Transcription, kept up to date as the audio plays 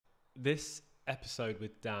This episode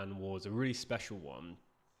with Dan was a really special one.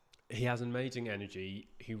 He has amazing energy.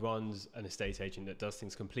 He runs an estate agent that does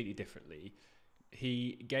things completely differently.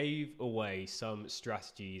 He gave away some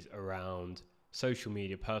strategies around social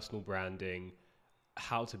media, personal branding,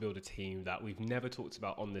 how to build a team that we've never talked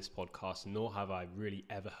about on this podcast, nor have I really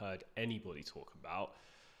ever heard anybody talk about.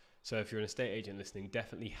 So if you're an estate agent listening,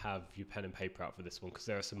 definitely have your pen and paper out for this one, because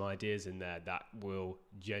there are some ideas in there that will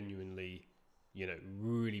genuinely,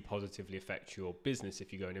 really positively affect your business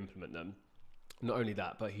if you go and implement them. Not only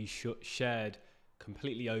that, but he shared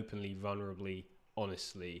completely openly, vulnerably,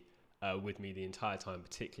 honestly with me the entire time,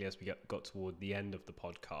 particularly as we got toward the end of the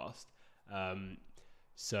podcast.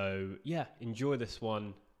 So yeah, enjoy this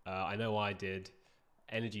one. I know I did.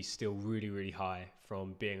 Energy's still really, really high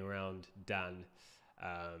from being around Dan.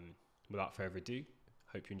 Without further ado,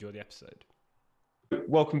 hope you enjoy the episode.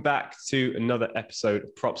 Welcome back to another episode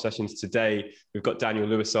of Prop Sessions. Today, we've got Daniel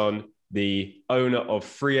Lewis on, the owner of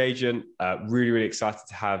Free Agent. Really, really excited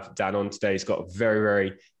to have Dan on today. He's got a very,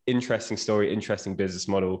 very interesting story, interesting business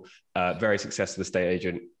model, very successful estate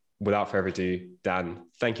agent. Without further ado, Dan,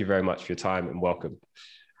 thank you very much for your time and welcome.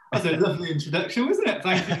 That's a lovely introduction, wasn't it?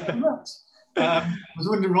 Thank you very much. I was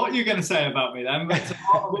wondering what you're going to say about me then, but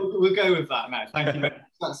we'll go with that now. Thank you.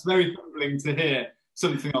 That's very humbling to hear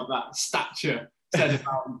something of that stature said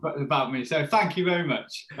about me. So thank you very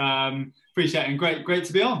much. Appreciate it, and great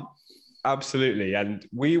to be on. Absolutely. And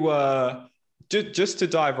we were just to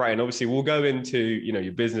dive right in. Obviously, we'll go into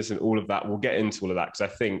your business and all of that. We'll get into all of that because I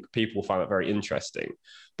think people find that very interesting.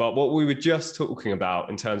 But what we were just talking about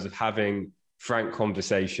in terms of having frank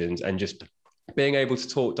conversations and just being able to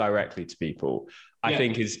talk directly to people, I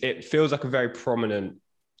think it feels like a very prominent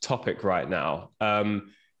topic right now.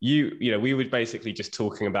 We were basically just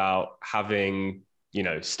talking about having,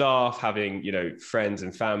 staff, having, friends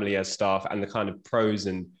and family as staff, and the kind of pros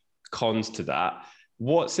and cons to that.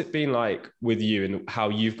 What's it been like with you and how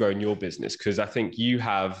you've grown your business? Because I think you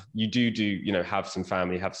have some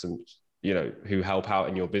family, have some, who help out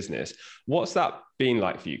in your business. What's that been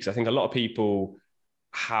like for you? Because I think a lot of people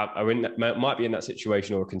might be in that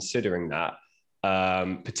situation or are considering that,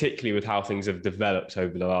 particularly with how things have developed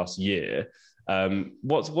over the last year.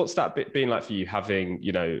 What's that bit been like for you, having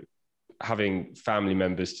family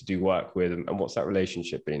members to do work with, and what's that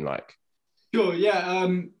relationship been like? Sure, yeah.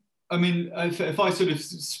 I mean, if I sort of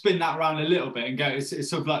spin that around a little bit and go, it's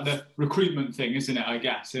sort of like the recruitment thing, isn't it? I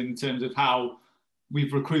guess in terms of how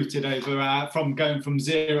we've recruited over from going from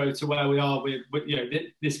zero to where we are.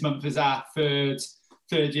 This month is our third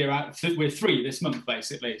year out. We're three this month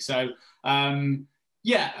basically. So we've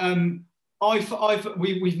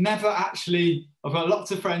never actually. I've got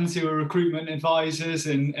lots of friends who are recruitment advisors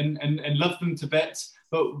and love them to bits.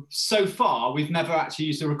 But so far, we've never actually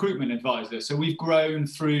used a recruitment advisor. So we've grown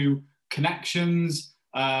through connections,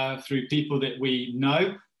 through people that we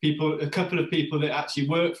know. A couple of people that actually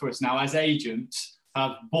work for us now as agents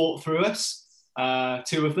have bought through us,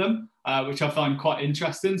 two of them, which I find quite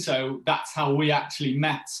interesting. So that's how we actually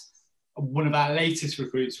met one of our latest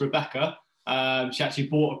recruits, Rebecca. She actually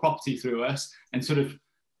bought a property through us and sort of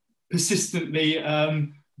persistently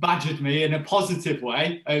badgered me in a positive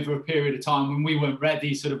way over a period of time when we weren't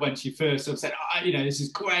ready, sort of when she first sort of said, this is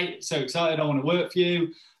great, so excited, I want to work for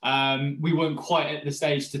you. We weren't quite at the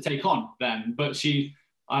stage to take on then, but she,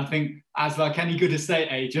 I think, as like any good estate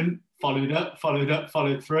agent,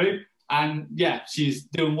 followed through. And yeah, she's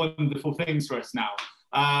doing wonderful things for us now.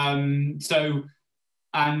 And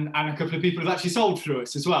a couple of people have actually sold through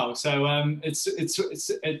us as well. So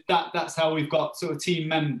that's how we've got sort of team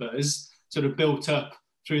members sort of built up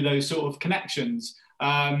through those sort of connections.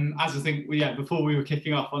 As I think, before we were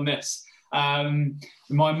kicking off on this,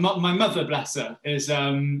 my mother, bless her, is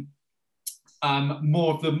one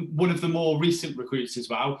of the more recent recruits as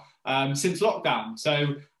well, since lockdown.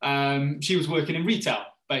 So she was working in retail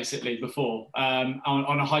basically before,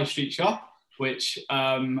 on a high street shop which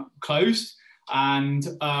closed, and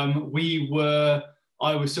I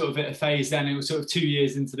was sort of at a phase then. It was sort of 2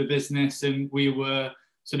 years into the business, and we were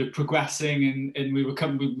sort of progressing, and we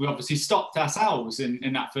obviously stopped ourselves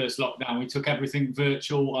in that first lockdown. We took everything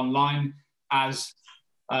virtual online, as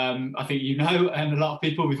I think and a lot of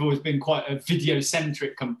people, we've always been quite a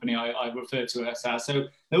video-centric company, I refer to us as. So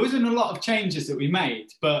there wasn't a lot of changes that we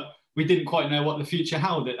made, but we didn't quite know what the future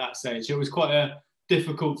held at that stage. It was quite a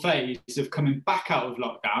difficult phase of coming back out of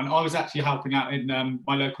lockdown. I was actually helping out in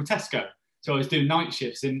my local Tesco. So I was doing night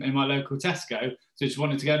shifts in my local Tesco. So just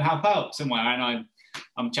wanted to go and help out somewhere. And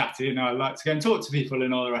I'm chatty, and I like to go and talk to people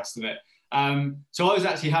and all the rest of it. So I was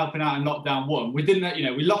actually helping out in lockdown one. We didn't,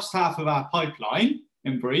 we lost half of our pipeline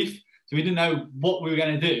in brief. So we didn't know what we were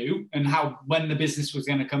going to do and when the business was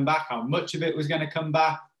going to come back, how much of it was going to come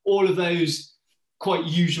back, all of those quite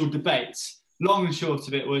usual debates. Long and short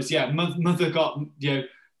of it was, mother got,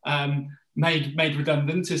 made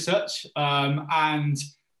redundant as such. And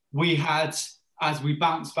we had, as we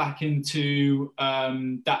bounced back into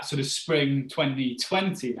that sort of spring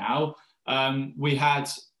 2020 now, we had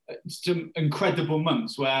some incredible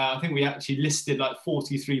months where I think we actually listed like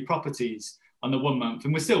 43 properties on the 1 month,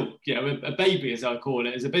 and we're still, a baby, as I call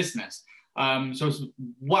it, as a business. So I was,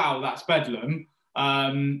 wow, that's bedlam.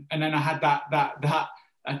 And then I had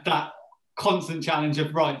that constant challenge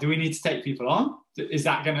of, right, do we need to take people on? Is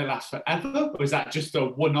that going to last forever, or is that just a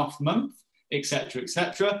one-off month, etc.,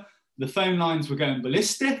 etc.? The phone lines were going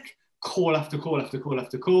ballistic, call after call after call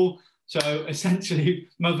after call. So essentially,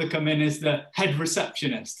 mother come in as the head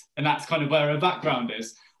receptionist, and that's kind of where her background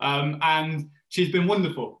is. And she's been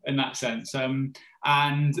wonderful in that sense. Going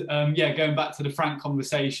back to the frank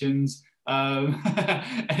conversations, I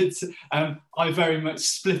very much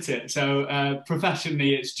split it. So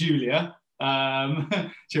professionally, it's Julia.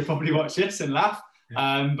 She'll probably watch this and laugh.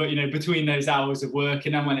 But between those hours of work,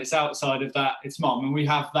 and then when it's outside of that, it's mom. And we've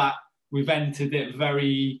entered it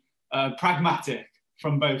very pragmatic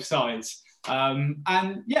from both sides.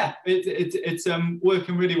 It's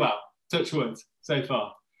working really well. Touch wood so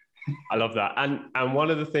far. I love that. And one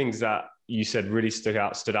of the things that you said really stood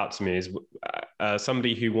out to me is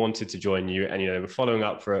somebody who wanted to join you, and they were following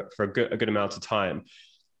up for a good amount of time.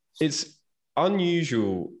 It's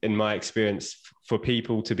unusual in my experience for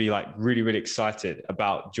people to be like really, really excited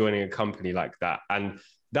about joining a company like that. And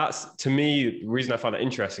that's, to me, the reason I find that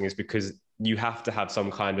interesting is because you have to have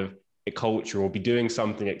some kind of a culture or be doing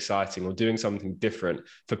something exciting or doing something different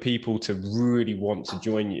for people to really want to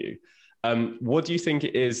join you. What do you think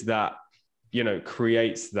it is that,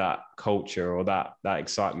 creates that culture or that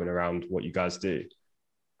excitement around what you guys do?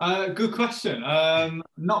 Good question.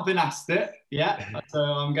 Not been asked it yet, so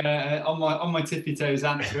I'm gonna on my tippy toes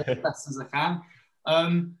answer it as best as I can.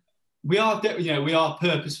 We are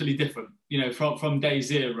purposefully different. From day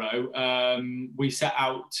zero, we set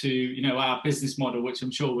out to our business model, which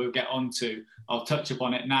I'm sure we'll get onto. I'll touch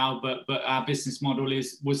upon it now, but our business model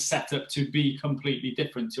was set up to be completely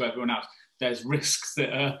different to everyone else. There's risks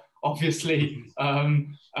that are obviously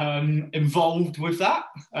involved with that,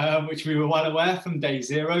 which we were well aware from day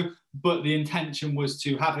zero. But the intention was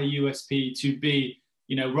to have a USP to be,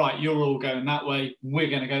 right, you're all going that way, we're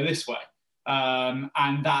going to go this way,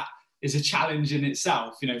 and that is a challenge in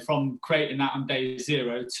itself. From creating that on day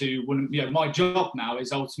zero to my job now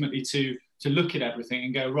is ultimately to look at everything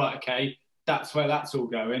and go, right, okay, that's where that's all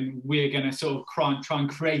going. We're going to sort of try and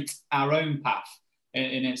create our own path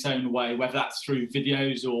in its own way, whether that's through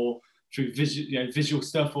videos or through visual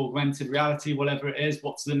stuff, augmented reality, whatever it is.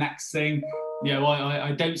 What's the next thing?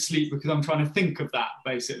 I don't sleep because I'm trying to think of that,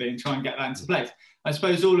 basically, and try and get that into place. I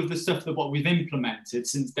suppose all of the stuff that what we've implemented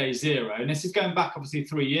since day zero, and this is going back obviously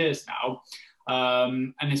 3 years now,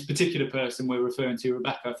 and this particular person we're referring to,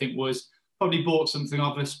 Rebecca, I think probably bought something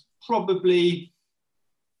of us probably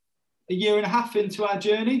a year and a half into our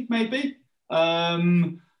journey, maybe.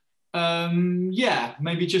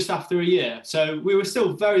 Maybe just after a year. So we were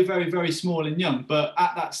still very, very, very small and young, but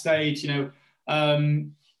at that stage,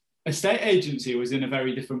 estate agency was in a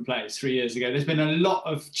very different place 3 years ago. There's been a lot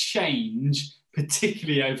of change,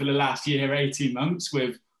 particularly over the last year, 18 months,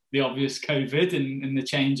 with the obvious COVID and the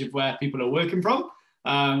change of where people are working from,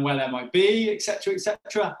 where that might be, etc.,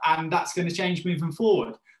 etc. And that's going to change moving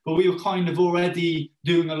forward. But we were kind of already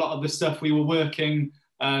doing a lot of the stuff. We were working,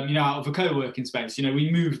 out of a co-working space. We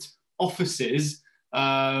moved offices.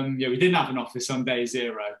 We didn't have an office on day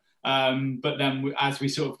zero. But then as we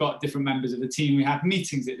sort of got different members of the team, we had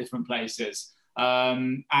meetings at different places.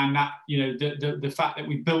 And that, the fact that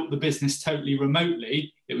we built the business totally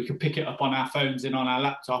remotely, that we could pick it up on our phones and on our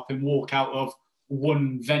laptop and walk out of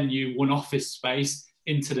one venue, one office space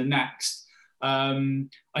into the next. I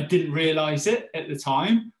didn't realize it at the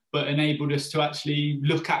time, but enabled us to actually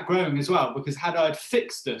look at growing as well. Because had I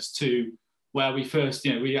fixed us to where we first,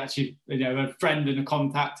 we actually, a friend and a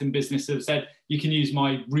contact in business have said, you can use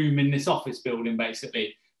my room in this office building,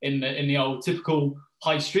 basically, in the old typical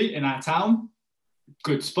high street in our town.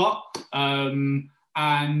 Good spot. And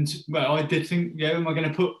well, I did think, am I going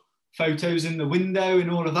to put photos in the window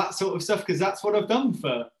and all of that sort of stuff? Because that's what I've done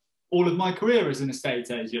for all of my career as an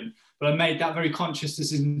estate agent. But I made that very conscious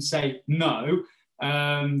decision to say no.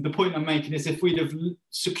 The point I'm making is if we'd have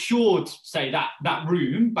secured, say, that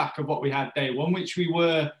room back of what we had day one, which we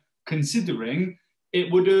were considering,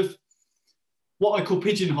 it would have what I call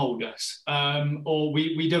pigeonholed us, or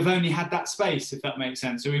we'd have only had that space, if that makes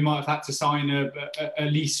sense. So we might have had to sign a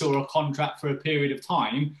lease or a contract for a period of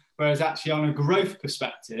time, whereas actually on a growth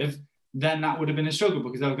perspective, then that would have been a struggle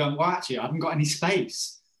because they were going, well, actually, I haven't got any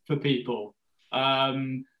space for people.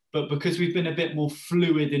 But because we've been a bit more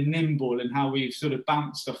fluid and nimble in how we've sort of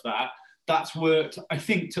bounced off that, that's worked, I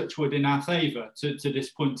think, touch wood, in our favour to this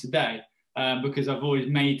point today, because I've always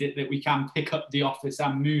made it that we can pick up the office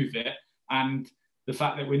and move it. And the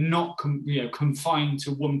fact that we're not confined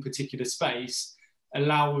to one particular space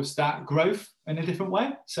allows that growth in a different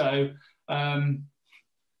way. So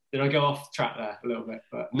did I go off track there a little bit?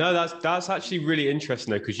 But no, that's actually really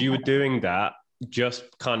interesting though, because you were doing that just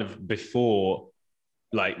kind of before,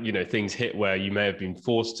 like, you know, things hit where you may have been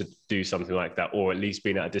forced to do something like that, or at least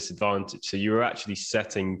being at a disadvantage. So you were actually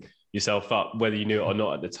setting yourself up, whether you knew it or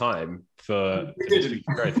not at the time, for future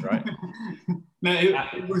growth, right? No,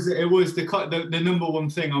 it was the number one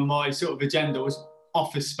thing on my sort of agenda was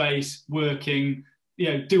office space, working.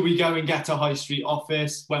 You know, do we go and get a high street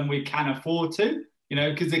office when we can afford to? You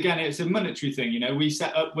know, because again, it's a monetary thing. You know, we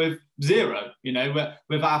set up with zero. You know,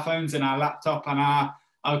 with our phones and our laptop and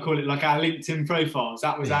I'll call it like our LinkedIn profiles.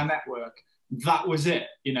 That was our network. That was it.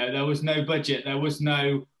 You know, there was no budget. There was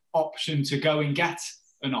no option to go and get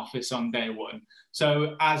an office on day one.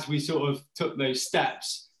 So as we sort of took those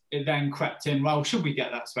steps, it then crept in, well, should we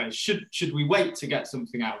get that space? Should we wait to get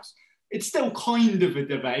something else? It's still kind of a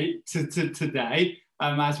debate to today,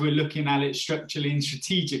 as we're looking at it structurally and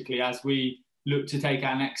strategically as we look to take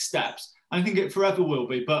our next steps. I think it forever will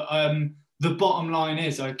be, but the bottom line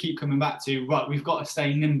is, I keep coming back to, right, we've got to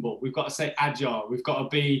stay nimble, we've got to stay agile, we've got to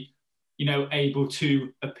be, you know, able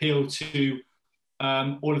to appeal to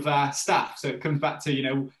all of our staff. So it comes back to, you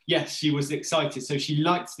know, yes, she was excited. So she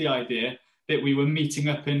liked the idea that we were meeting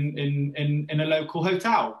up in a local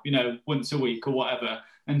hotel, you know, once a week or whatever.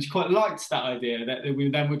 And she quite liked that idea that we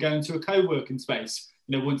then were going to a co-working space,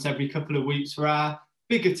 you know, once every couple of weeks for our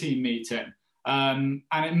bigger team meeting. And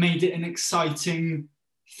it made it an exciting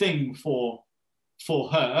thing for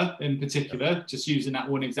her in particular, just using that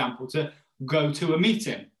one example, to go to a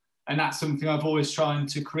meeting. And that's something I've always tried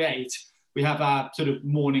to create. We have our sort of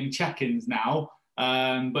morning check-ins now.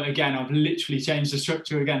 But again, I've literally changed the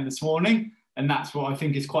structure again this morning. And that's what I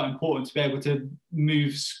think is quite important, to be able to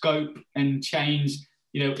move scope and change,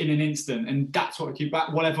 you know, in an instant. And that's what I keep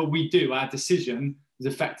back. Whatever we do, our decision is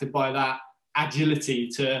affected by that agility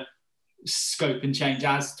to scope and change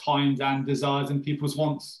as times and desires and people's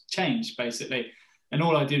wants change, basically. And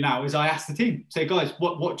all I do now is I ask the team, say, guys,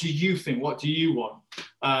 what do you think? What do you want?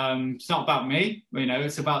 It's not about me, you know,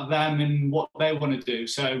 it's about them and what they want to do.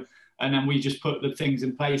 So, and then we just put the things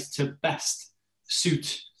in place to best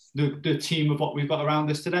suit the team of what we've got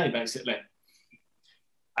around us today, basically.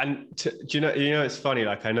 And do you know, it's funny,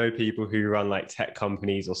 like, I know people who run like tech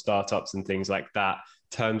companies or startups and things like that,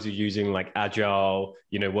 terms of using like agile,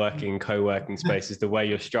 you know, working, co-working spaces, the way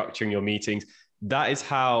you're structuring your meetings, that is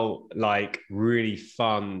how like really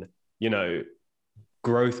fun, you know,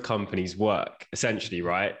 growth companies work, essentially,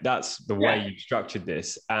 right? That's the way you've structured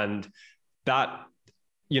this. And that,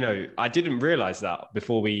 you know, I didn't realize that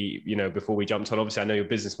before we jumped on. Obviously, I know your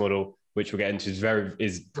business model, which we'll get into,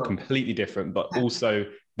 is completely different, but also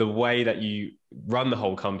the way that you run the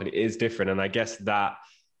whole company is different. And I guess that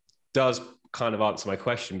does kind of answer my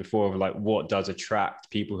question before of like, what does attract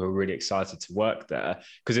people who are really excited to work there?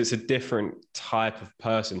 Because it's a different type of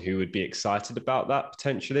person who would be excited about that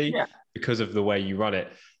potentially because of the way you run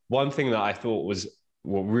it. One thing that I thought was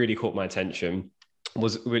what really caught my attention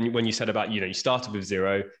was when you said about, you know, you started with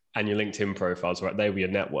zero and your LinkedIn profiles, right? They were your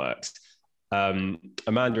networks.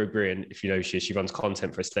 Amanda O'Brien, if you know, she runs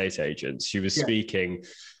content for estate agents. She was speaking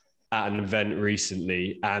at an event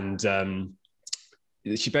recently, and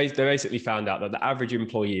they basically found out that the average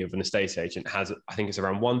employee of an estate agent has, I think it's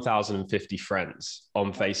around 1,050 friends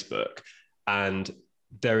on Facebook. And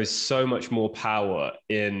there is so much more power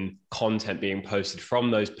in content being posted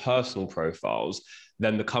from those personal profiles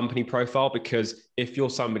than the company profile. Because if you're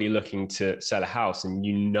somebody looking to sell a house and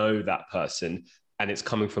you know that person and it's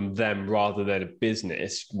coming from them rather than a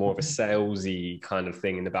business, more of a salesy kind of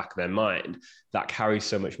thing in the back of their mind, that carries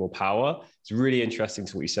so much more power. It's really interesting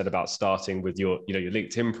to what you said about starting with your, you know, your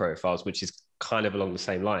LinkedIn profiles, which is kind of along the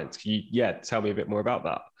same lines. Can you, tell me a bit more about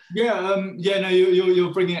that? No,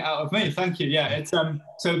 you're bringing it out of me. Thank you. Yeah, it's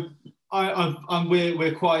so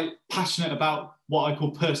we're quite passionate about what I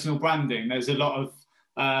call personal branding. There's a lot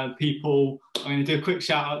of people. I'm going to do a quick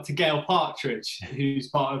shout out to Gail Partridge, who's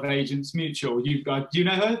part of Agents Mutual. Do you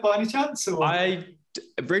know her by any chance? Or? I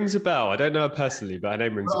It rings a bell. I don't know her personally, but her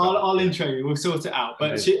name rings a bell. I'll intro you. We'll sort it out.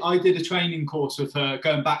 But I did a training course with her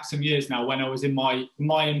going back some years now when I was in my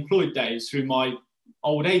employed days through my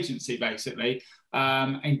old agency, basically.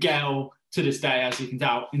 And Gail, to this day, as you can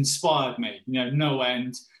tell, inspired me, no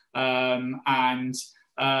end.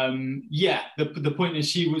 Yeah, the point is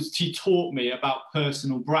she taught me about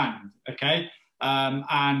personal brand, okay?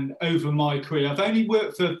 And over my career, I've only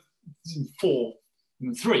worked for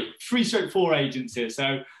three stroke four agencies.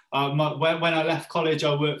 So when I left college,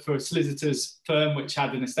 I worked for a solicitor's firm which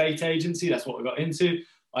had an estate agency. That's what I got into.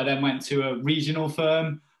 I then went to a regional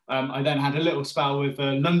firm. I then had a little spell with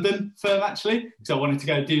a London firm, actually, because I wanted to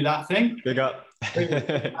go do that thing. Big up.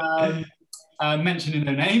 Mentioning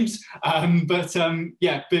no names,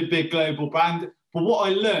 yeah, big global brand. But what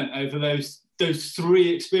I learned over those three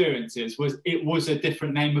experiences was it was a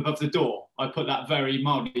different name above the door. I put that very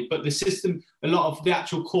mildly, but the system, a lot of the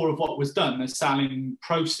actual core of what was done, the selling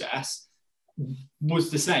process,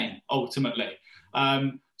 was the same ultimately.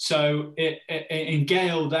 So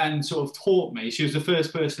Gail then sort of taught me. She was the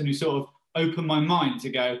first person who sort of opened my mind to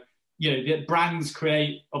go, that brands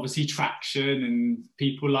create obviously traction and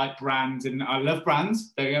people like brands, and I love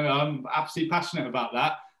brands. I'm absolutely passionate about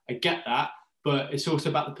that. I get that, but it's also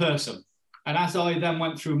about the person. And as I then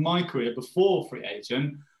went through my career before Free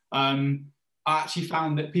Agent, I actually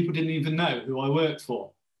found that people didn't even know who I worked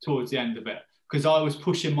for towards the end of it, because I was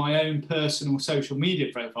pushing my own personal social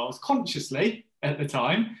media profiles consciously at the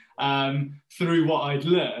time, through what I'd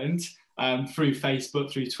learned, through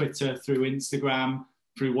Facebook, through Twitter, through Instagram,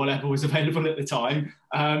 through whatever was available at the time,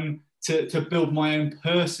 to build my own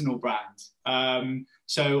personal brand.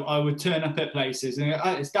 So I would turn up at places and go,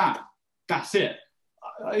 it's Dan, that's it.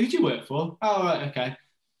 Who do you work for? Oh, right, okay.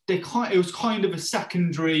 It was kind of a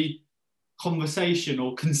secondary conversation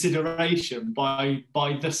or consideration by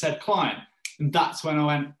the said client. And that's when I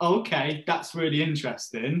went, oh, okay, that's really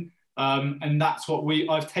interesting. And that's what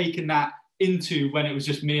I've taken that into when it was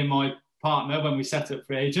just me and my partner when we set up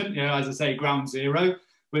Free Agent, as I say, ground zero,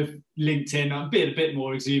 with LinkedIn, a bit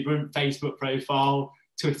more exuberant, Facebook profile,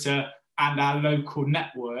 Twitter, and our local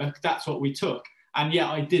network. That's what we took. And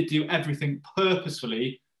yeah, I did do everything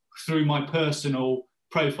purposefully through my personal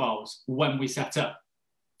profiles when we set up,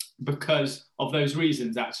 because of those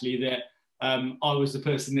reasons, actually, that I was the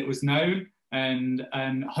person that was known, and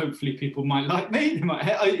hopefully people might like me. They might,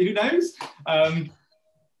 who knows?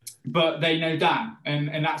 But they know Dan,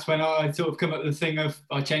 and that's when I sort of come up with the thing of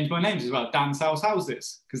I changed my names as well, Dan Sells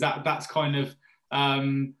Houses, because that's kind of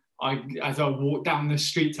as I walk down the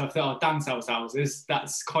street, I thought, Dan Sells Houses.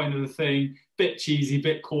 That's kind of the thing, bit cheesy,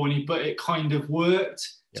 bit corny, but it kind of worked.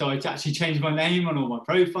 Yeah. So I actually changed my name on all my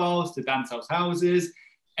profiles to Dan Sells Houses,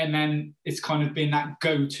 and then it's kind of been that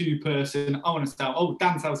go-to person. I want to sell,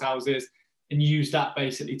 Dan Sells Houses, and use that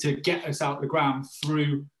basically to get us out the ground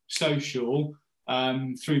through social.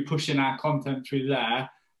 Through pushing our content through there,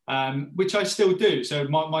 which I still do. So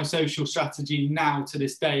my social strategy now to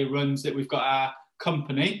this day runs that we've got our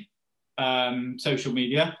company social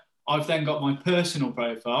media. I've then got my personal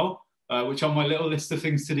profile, which on my little list of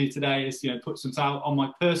things to do today is, put some out on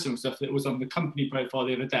my personal stuff that was on the company profile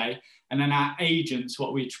the other day. And then our agents,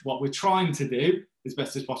 what we're trying to do as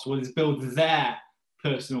best as possible is build their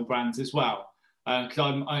personal brands as well.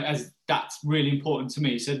 Because that's really important to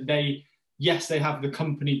me. So yes, they have the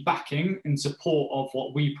company backing and support of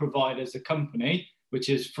what we provide as a company, which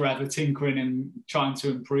is forever tinkering and trying to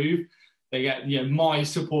improve. They get my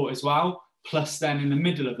support as well. Plus then in the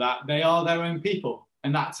middle of that, they are their own people.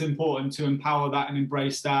 And that's important to empower that and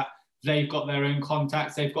embrace that. They've got their own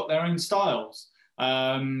contacts. They've got their own styles.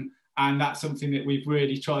 And that's something that we've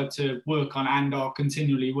really tried to work on and are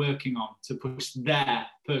continually working on to push their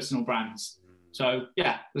personal brands. So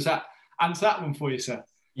yeah, does that answer that one for you, sir?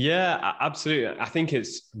 Yeah, absolutely. I think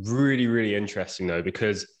it's really, really interesting though,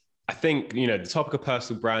 because I think, the topic of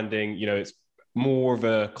personal branding, it's more of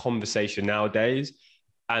a conversation nowadays.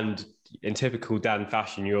 And in typical Dan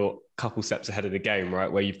fashion, you're a couple steps ahead of the game, right?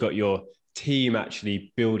 Where you've got your team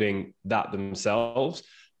actually building that themselves.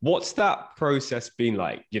 What's that process been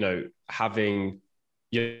like, having,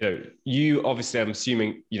 you obviously, I'm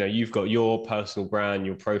assuming, you've got your personal brand,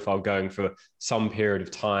 your profile going for some period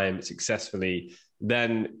of time successfully,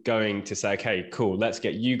 then going to say, okay, cool, let's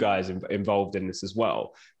get you guys involved in this as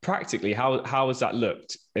well. Practically, how has that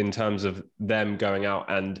looked in terms of them going out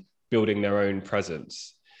and building their own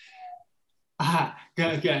presence? Yeah,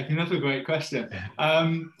 another great question.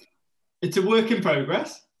 It's a work in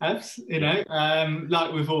progress,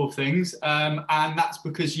 like with all things. And that's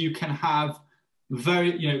because you can have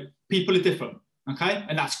people are different, okay?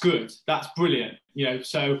 And that's good, that's brilliant.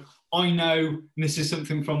 So I know, and this is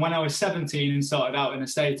something from when I was 17 and started out in a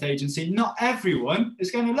estate agency, not everyone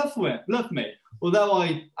is going to love me. Although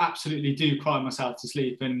I absolutely do cry myself to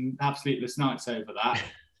sleep and have sleepless nights over that,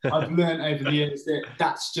 I've learned over the years that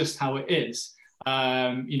that's just how it is.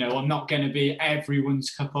 You know, I'm not going to be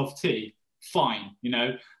everyone's cup of tea. Fine, you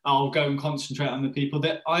know, I'll go and concentrate on the people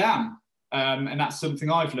that I am. And that's something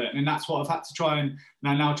I've learned. And that's what I've had to try and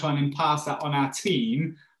now try and impart that on our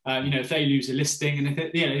team. You know, if they lose a listing and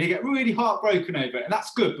if you know, they get really heartbroken over it, and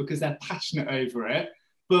that's good because they're passionate over it.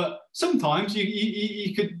 But sometimes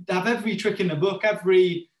you could have every trick in the book,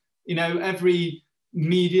 every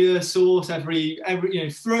media source, every you know,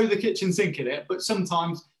 throw the kitchen sink at it. But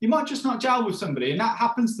sometimes you might just not gel with somebody, and that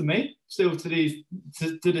happens to me still to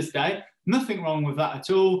this day. Nothing wrong with that at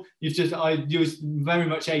all. I use very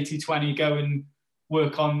much 80-20, go and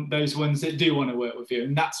work on those ones that do want to work with you,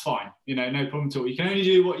 and that's fine. You know, no problem at all. You can only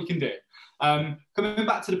do what you can do. Coming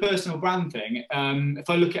back to the personal brand thing, if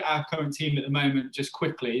I look at our current team at the moment, just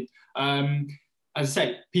quickly, as I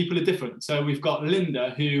say, people are different. So we've got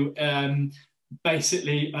Linda, who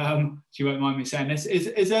basically, she won't mind me saying this,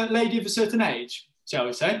 is a lady of a certain age, shall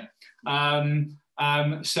we say.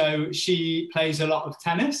 So she plays a lot of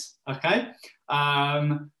tennis, okay?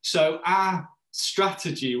 So our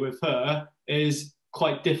strategy with her is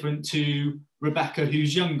quite different to Rebecca,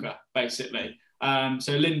 who's younger, basically.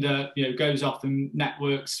 So Linda, you know, goes off and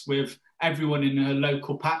networks with everyone in her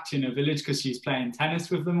local patch in her village because she's playing tennis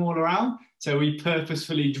with them all around. So we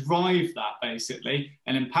purposefully drive that, basically,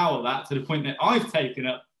 and empower that to the point that I've taken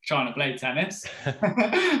up trying to play tennis.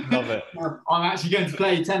 Love it. I'm actually going to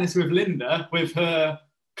play tennis with Linda, with her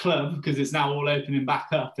club, because it's now all opening back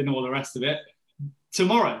up and all the rest of it,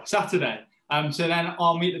 tomorrow, Saturday. So then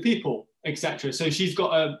I'll meet the people, etc. So she's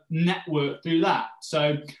got a network through that.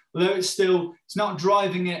 So although it's not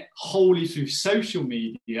driving it wholly through social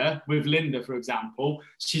media with Linda, for example,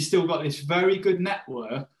 she's still got this very good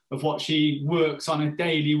network of what she works on a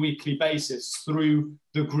daily, weekly basis through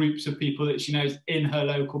the groups of people that she knows in her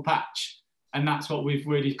local patch. And that's what we've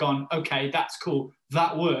really gone, okay, that's cool.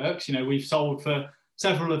 That works. You know, we've sold for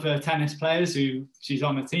several of her tennis players who she's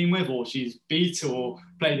on a team with, or she's beat or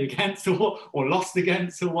played against or lost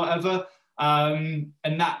against or whatever. And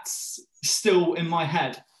that's still in my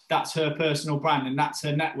head. That's her personal brand and that's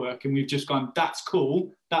her network. And we've just gone, that's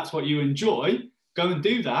cool. That's what you enjoy. Go and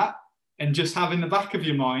do that. And just have in the back of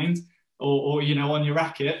your mind or you know, on your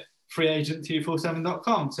racket,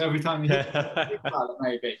 freeagent247.com. So every time you hit it,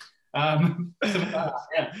 maybe. Like that,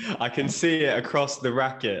 yeah. I can see it across the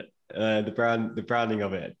racket, the branding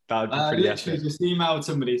of it. That would be pretty literally epic. Just emailed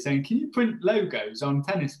somebody saying, can you print logos on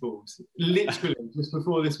tennis balls? Literally just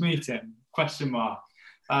before this meeting, ?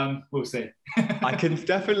 We'll see. I can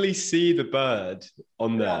definitely see the bird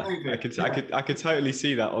on there. Yeah, I could totally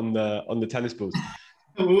see that on the tennis balls.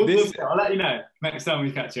 We'll I'll let you know next time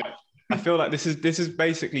we catch up. I feel like this is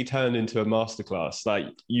basically turned into a masterclass. Like,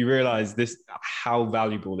 you realize how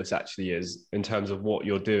valuable this actually is in terms of what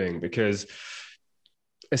you're doing, because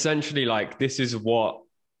essentially, like, this is what,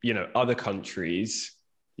 you know, other countries,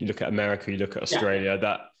 you look at America, you look at Australia,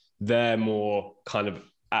 that they're more kind of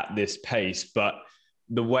at this pace. But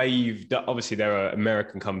the way you've done, obviously there are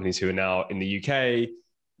American companies who are now in the UK,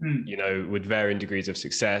 you know, with varying degrees of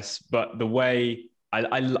success, but the way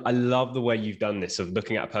I love the way you've done this, of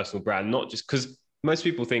looking at a personal brand, not just because most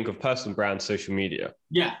people think of personal brand, social media.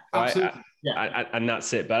 Yeah, absolutely. Right? Yeah. And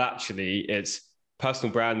that's it. But actually, it's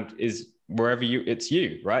personal brand is wherever it's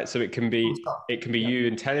you, right? So it can be you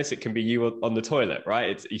in tennis, it can be you on the toilet, right?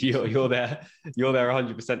 It's you're there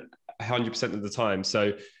 100% of the time.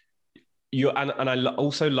 So and I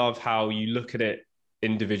also love how you look at it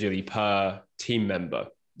individually per team member.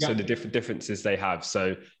 So the different differences they have.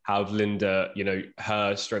 So how Linda, you know,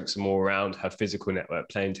 her strengths are more around her physical network,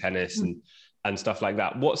 playing tennis and stuff like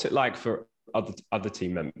that. What's it like for other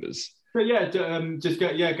team members? But yeah,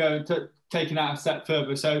 taking that a step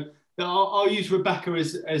further. So I'll use Rebecca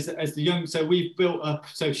as the young. So we've built up.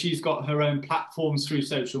 So she's got her own platforms through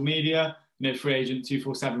social media. You know, Free Agent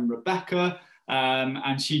 247 Rebecca,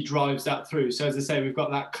 and she drives that through. So as I say, we've got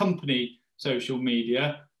that company social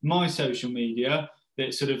media, my social media.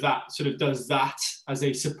 That sort of does that as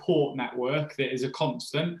a support network that is a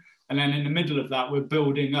constant. And then in the middle of that, we're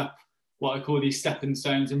building up what I call these stepping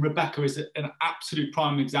stones. And Rebecca is an absolute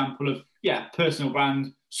prime example of, personal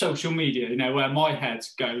brand, social media, you know, where my head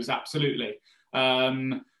goes, absolutely,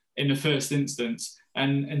 in the first instance.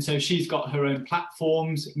 And so she's got her own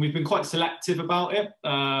platforms. We've been quite selective about it,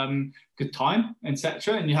 good time,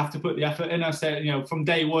 etc. And you have to put the effort in. I say, you know, from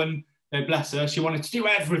day one, bless her, she wanted to do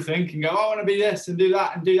everything and go, I want to be this and do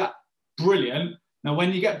that and do that. Brilliant. Now,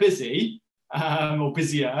 when you get busy or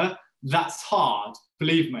busier, that's hard,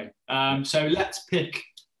 believe me. So let's pick,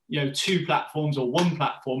 2 platforms or 1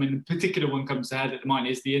 platform. In particular, one comes to head at the mind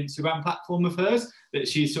is the Instagram platform of hers that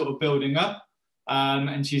she's sort of building up.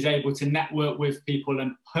 And she's able to network with people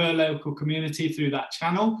in her local community through that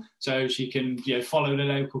channel. So she can, follow the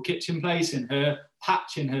local kitchen place in her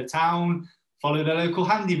patch, in her town, follow the local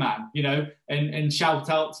handyman, and shout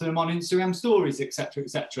out to them on Instagram stories, etc.,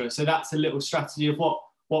 etc. So that's a little strategy of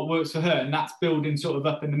what works for her. And that's building sort of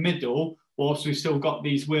up in the middle, whilst we've still got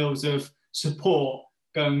these wheels of support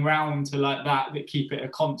going round to like that keep it a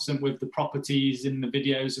constant with the properties and the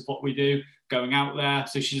videos of what we do going out there.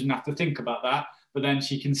 So she doesn't have to think about that, but then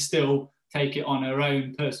she can still take it on her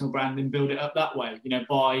own personal brand and build it up that way,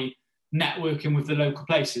 by networking with the local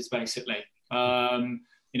places, basically.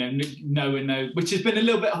 Knowing those, which has been a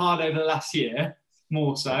little bit hard over the last year,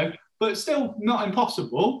 more so, but still not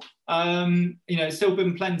impossible. It's still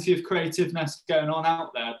been plenty of creativeness going on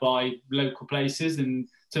out there by local places in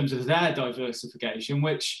terms of their diversification,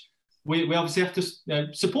 which we obviously have to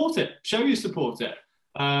support it, show you support it.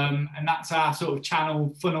 And that's our sort of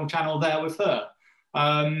funnel channel there with her.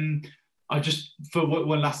 For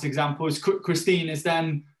one last example, is Christine is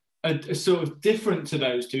then a sort of different to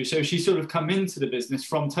those two. So she's sort of come into the business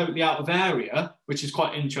from totally out of area, which is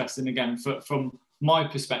quite interesting again from my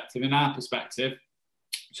perspective and our perspective.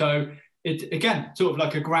 So it again sort of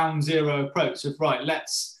like a ground zero approach of right,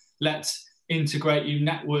 let's integrate you,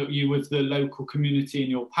 network you with the local community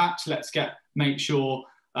in your patch. Let's make sure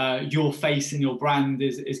your face and your brand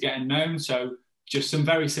is getting known. So just some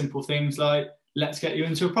very simple things like, let's get you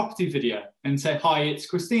into a property video and say, hi, it's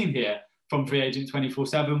Christine here from Free Agent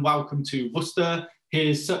 24/7. Welcome to Worcester.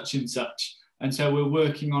 Here's such and such. And so we're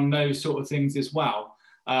working on those sort of things as well.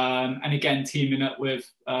 And again, teaming up with,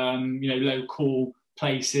 local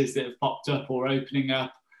places that have popped up or opening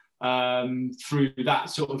up through that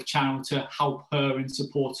sort of channel to help her and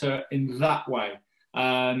support her in that way.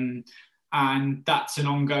 And that's an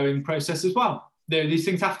ongoing process as well. These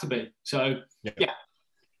things have to be. So, yeah.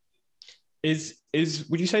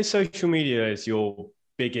 Would you say social media is your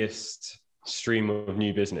biggest stream of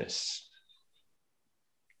new business?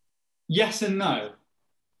 Yes and no.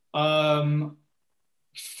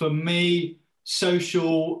 For me,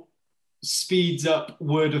 social speeds up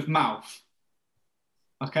word of mouth.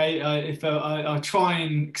 Okay, if I try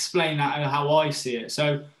and explain that how I see it.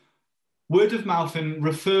 So word of mouth and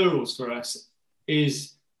referrals for us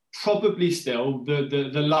is probably still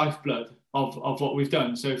the lifeblood of what we've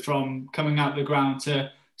done. So from coming out the ground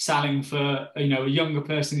to selling for a younger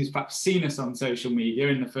person who's perhaps seen us on social media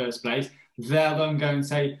in the first place, they'll then go and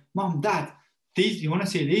say, Mom, Dad, you want to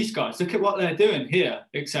see these guys? Look at what they're doing here,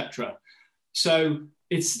 etc. So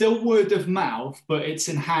it's still word of mouth, but it's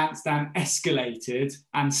enhanced and escalated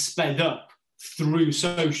and sped up through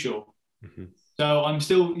social. Mm-hmm.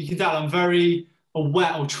 So you can tell I'm very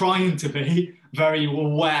aware, or trying to be very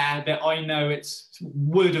aware, that I know it's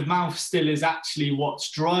word of mouth still is actually what's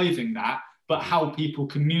driving that, but how people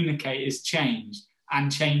communicate is changed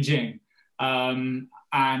and changing,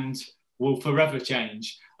 and will forever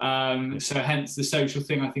change. So hence the social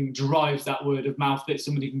thing, I think, drives that word of mouth, that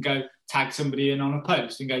somebody can go tag somebody in on a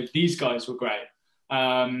post and go, these guys were great.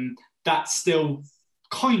 That's still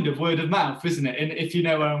kind of word of mouth, isn't it? And if you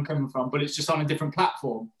know where I'm coming from, but it's just on a different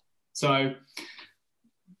platform. So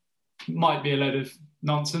might be a load of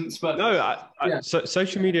nonsense, but no, so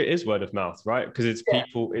social media is word of mouth, right? Because it's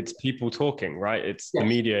people talking, right? The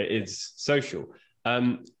media is social.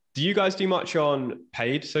 Do you guys do much on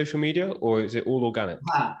paid social media, or is it all organic?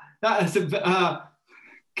 That is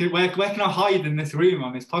where can I hide in this room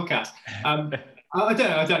on this podcast? I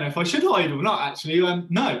don't know if I should hide or not, actually.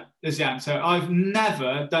 No, is the answer. I've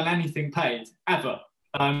never done anything paid, ever.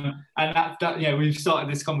 And that we've started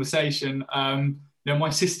this conversation. My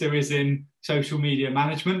sister is in social media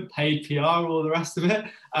management, paid PR, all the rest of it.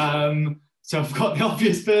 So I've got the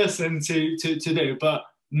obvious person to do. But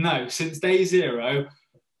no, since day zero,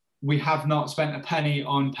 we have not spent a penny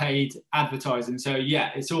on paid advertising. So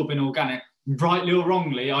yeah, it's all been organic, rightly or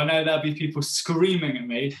wrongly. I know there'll be people screaming at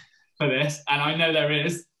me for this, and I know there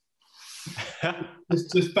is.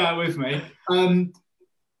 just bear with me. I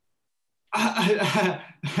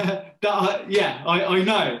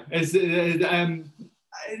know.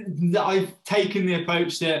 I've taken the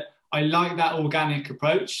approach that I like that organic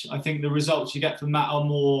approach. I think the results you get from that are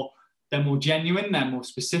more genuine, they're more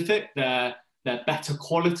specific, they're better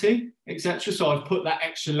quality, etc. So I've put that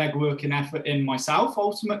extra legwork and effort in myself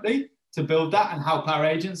ultimately to build that and help our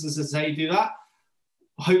agents, as I say, do that.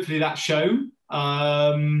 Hopefully that's shown.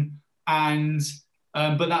 And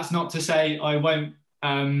But that's not to say I won't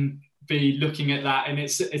be looking at that. And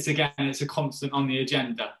it's again, it's a constant on the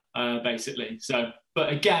agenda, basically. So,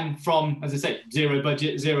 but again, from, as I say, zero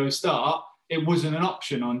budget, zero start, it wasn't an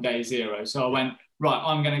option on day zero. So I went, right,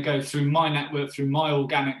 I'm going to go through my network, through my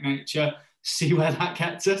organic nature, see where that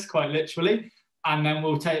gets us, quite literally. And then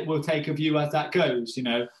we'll take a view as that goes, you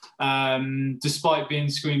know, despite being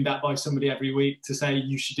screamed at by somebody every week to say,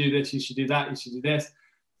 you should do this, you should do that, you should do this.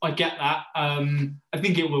 I get that. I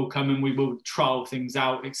think it will come and we will trial things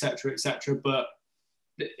out, etc., etc. But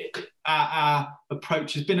our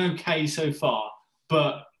approach has been okay so far.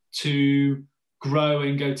 But to grow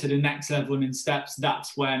and go to the next level and in steps,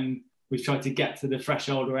 that's when we've tried to get to the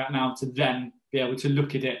threshold we're at now to then be able to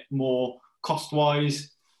look at it more cost-wise,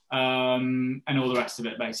 and all the rest of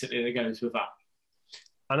it basically that goes with that.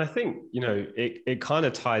 And I think, you know, it kind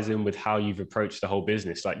of ties in with how you've approached the whole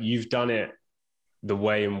business. Like, you've done it the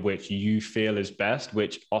way in which you feel is best,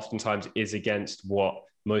 which oftentimes is against what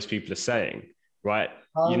most people are saying, right?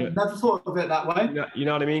 You know, never thought of it that way. You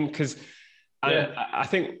know what I mean? Because I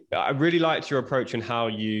think I really liked your approach and how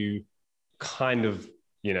you kind of,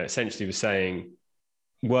 you know, essentially was saying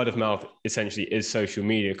word of mouth essentially is social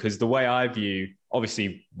media. Because the way I view,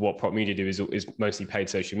 obviously, what Prop Media do is mostly paid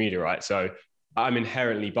social media, right? So I'm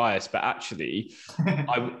inherently biased, but actually,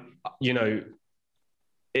 you know,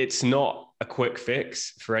 it's not a quick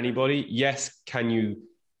fix for anybody. Yes, can you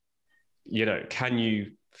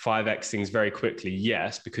 5x things very quickly?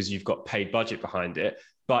 Yes, because you've got paid budget behind it,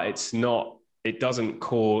 but it's not a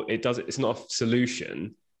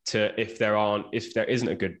solution to if there isn't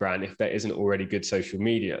a good brand, if there isn't already good social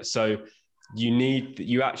media. So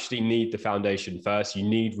you actually need the foundation first. You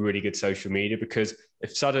need really good social media, because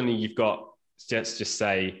if suddenly you've got, let's just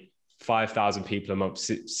say, 5,000 people a month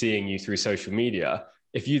seeing you through social media,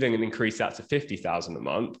 if you then increase that to 50,000 a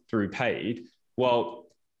month through paid, well,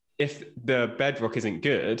 if the bedrock isn't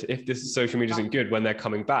good, if this social media isn't good when they're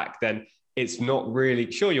coming back, then it's not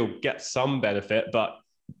really, sure, you'll get some benefit, but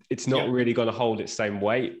it's not really going to hold its same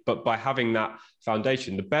weight. But by having that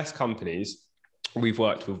foundation, the best companies we've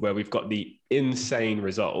worked with where we've got the insane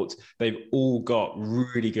results, they've all got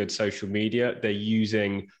really good social media. They're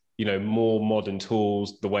using, you know, more modern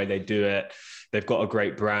tools, the way they do it. They've got a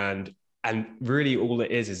great brand. And really all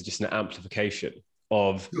it is just an amplification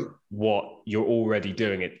of what you're already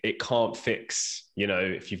doing. It can't fix, you know,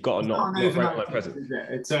 if you've got a not great online presence.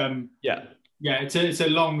 It's it's a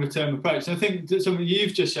longer term approach. And I think something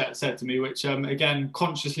you've just said to me, which again,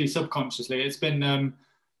 consciously, subconsciously, it's been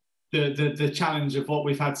the challenge of what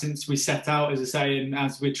we've had since we set out, as I say, and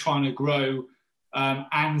as we're trying to grow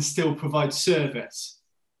and still provide service,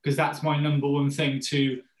 because that's my number one thing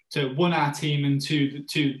to one, our team, and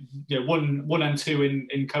one and two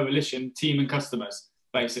in coalition, team and customers,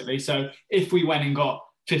 basically. So if we went and got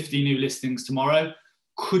 50 new listings tomorrow,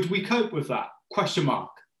 could we cope with that? Question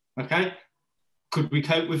mark. Okay. Could we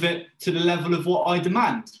cope with it to the level of what I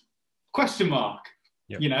demand? Question mark.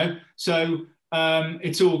 Yep. You know, so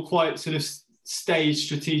it's all quite sort of stage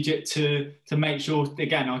strategic to make sure,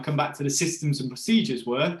 again, I'll come back to the systems and procedures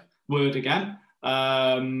word again.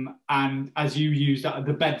 And as you use that,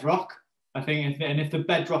 the bedrock, I think, if the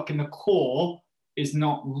bedrock in the core is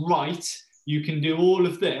not right, you can do all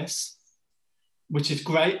of this, which is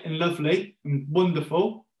great and lovely and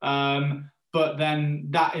wonderful. But then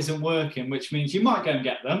that isn't working, which means you might go and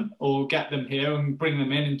get them or get them here and bring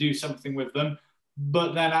them in and do something with them.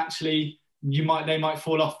 But then actually they might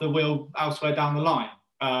fall off the wheel elsewhere down the line.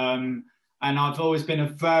 And I've always been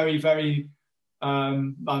I'm very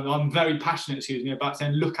passionate, about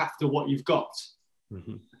saying, look after what you've got.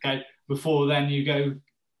 Mm-hmm. Okay. Before then you go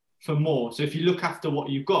for more. So if you look after what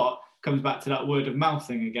you've got, comes back to that word of mouth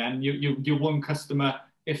thing again. Your one customer,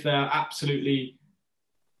 if they're absolutely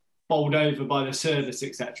bowled over by the service,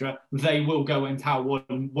 etc., they will go and tell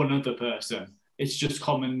one other person. It's just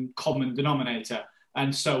common denominator,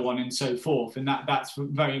 and so on and so forth. And that's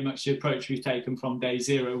very much the approach we've taken from day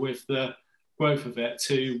zero with the growth of it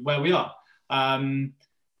to where we are. It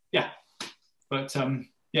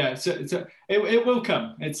will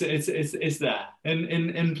come. It's there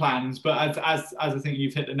in plans, but as I think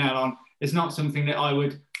you've hit the nail on, it's not something that I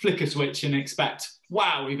would flick a switch and expect,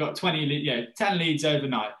 wow, we got 10 leads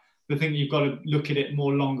overnight. I think you've got to look at it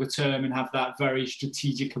more longer term and have that very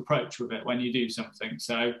strategic approach with it when you do something.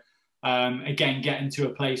 So again, getting to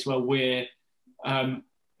a place where we're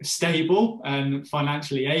stable and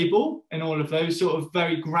financially able, and all of those sort of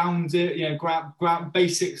very grounded, ground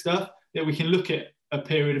basic stuff that we can look at a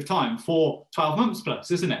period of time for 12 months plus,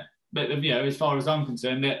 isn't it? But as far as I'm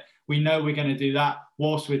concerned, that we know we're going to do that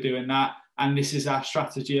whilst we're doing that, and this is our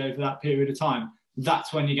strategy over that period of time.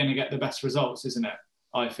 that's when you're going to get the best results, isn't it?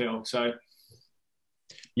 I feel so.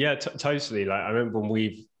 Yeah, totally. Like I remember when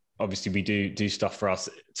we do stuff for us.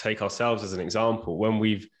 Take ourselves as an example. When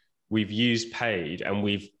we've used paid and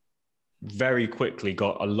we've very quickly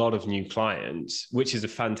got a lot of new clients, which is a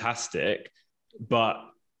fantastic. But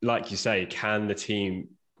like you say, can the team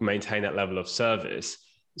maintain that level of service?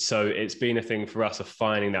 So it's been a thing for us of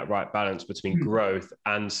finding that right balance between growth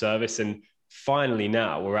and service. And finally,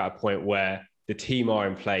 now we're at a point where the team are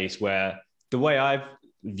in place, where the way I've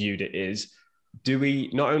viewed it is, do we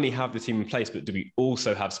not only have the team in place, but do we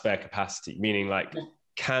also have spare capacity? Meaning, like,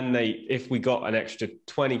 can they, if we got an extra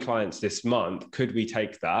 20 clients this month, could we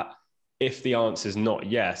take that? If the answer is not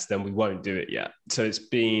yes, then we won't do it yet. So it's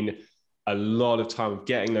been a lot of time of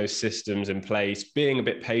getting those systems in place, being a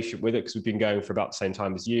bit patient with it, because we've been going for about the same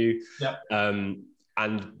time as you. Yeah.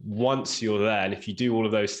 And once you're there, and if you do all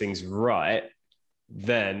of those things right,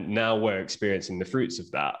 then now we're experiencing the fruits of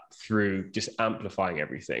that through just amplifying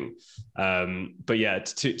everything. But yeah,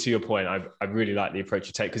 to your point, I really like the approach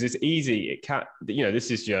you take, because it's easy. It can,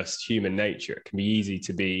 this is just human nature. It can be easy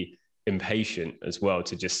to be impatient as well,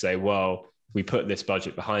 to just say, well, we put this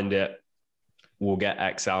budget behind it, we'll get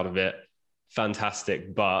X out of it.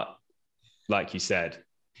 Fantastic. But like you said,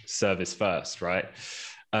 service first, right?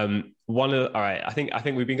 All right, I think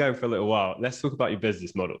we've been going for a little while. Let's talk about your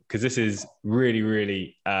business model, because this is really,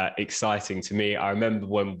 really exciting to me. I remember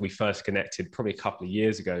when we first connected, probably a couple of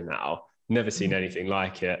years ago now, never seen anything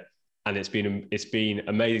like it. And it's been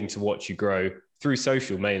amazing to watch you grow through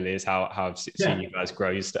social, mainly is how I've seen you guys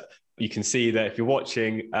grow. You can see that if you're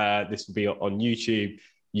watching, this will be on YouTube.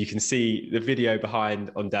 You can see the video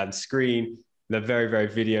behind on Dan's screen. They're very, very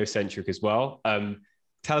video centric as well.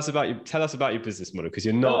 Tell us about your business model, because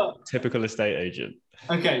you're not a typical estate agent.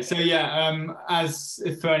 Okay, so yeah, as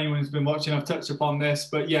if for anyone who's been watching, I've touched upon this,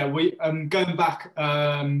 but yeah, we going back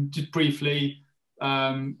just briefly,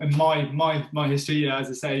 in my history, as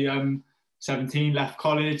I say, 17, left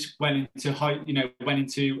college, went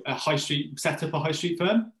into a high street, set up a high street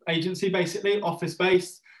firm agency, basically office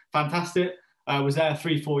based, fantastic. Was there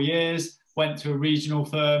 3-4 years. Went to a regional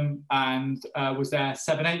firm and was there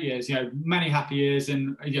 7-8 years. Many happy years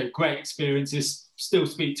and great experiences. Still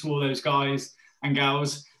speak to all those guys and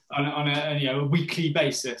gals on a weekly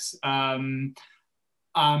basis. But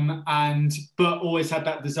always had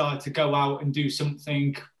that desire to go out and do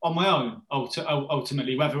something on my own.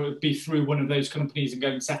 Ultimately, whether it be through one of those companies and go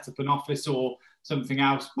and set up an office or something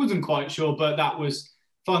else, wasn't quite sure. But that was,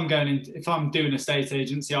 if I'm doing a estate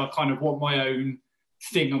agency, I kind of want my own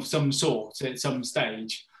thing of some sort at some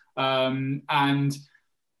stage. And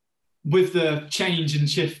with the change and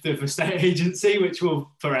shift of estate agency, which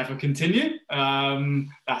will forever continue,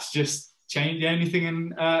 that's just change. The only thing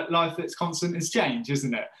in life that's constant is change,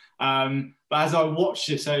 isn't it? But as I watched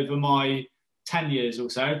this over my 10 years or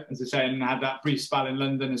so, as I say, and had that brief spell in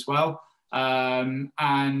London as well,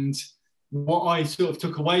 and what I sort of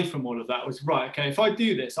took away from all of that was, right, okay, if I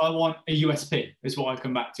do this, I want a USP, is what I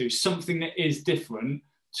come back to, something that is different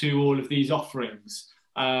to all of these offerings,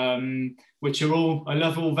 which are all, I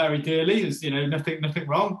love all very dearly. There's, nothing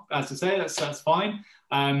wrong, as I say, that's fine.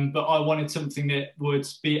 But I wanted something that would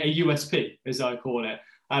be a USP, as I call it.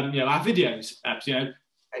 Our videos,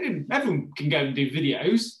 everyone can go and do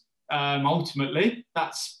videos. Ultimately,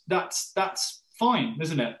 that's fine,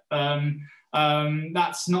 isn't it?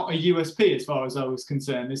 That's not a USP as far as I was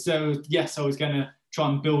concerned. So yes, I was going to try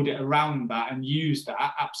and build it around that and use that,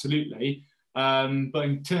 absolutely. But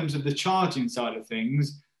in terms of the charging side of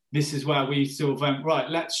things, this is where we sort of went, right,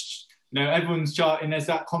 let's, everyone's charging, there's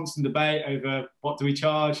that constant debate over what do we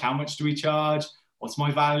charge, how much do we charge, what's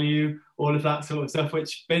my value, all of that sort of stuff,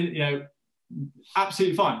 which,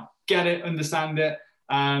 absolutely fine. Get it, understand it.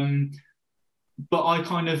 But I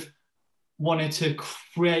kind of wanted to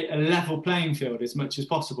create a level playing field as much as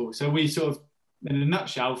possible. So we sort of, in a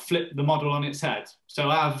nutshell, flipped the model on its head. So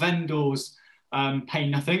our vendors pay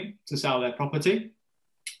nothing to sell their property.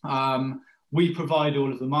 We provide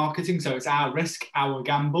all of the marketing, so it's our risk, our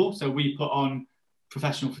gamble. So we put on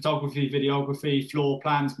professional photography, videography, floor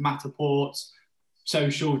plans, Matterports,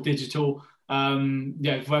 social, digital,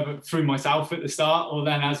 whether through myself at the start or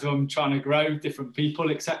then as I'm trying to grow, different people,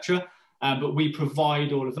 etc. But we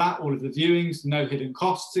provide all of that, all of the viewings, no hidden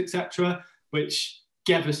costs, etc., which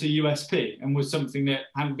gave us a USP and was something that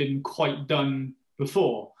hadn't been quite done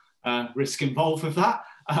before. Risk involved with that.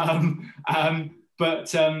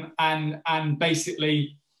 And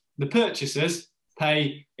basically the purchasers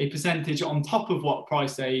pay a percentage on top of what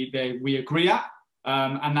price we agree at,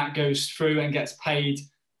 and that goes through and gets paid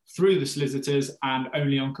through the solicitors and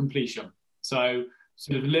only on completion. So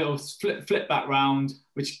sort of little flip back round,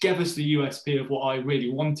 which gave us the USP of what I really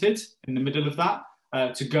wanted in the middle of that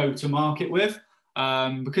to go to market with.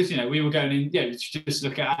 Because, you know, we were going in, yeah, just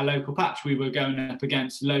look at our local patch, we were going up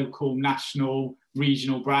against local, national,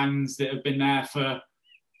 regional brands that have been there for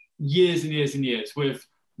years and years and years with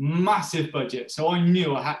massive budgets. So I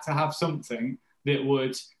knew I had to have something that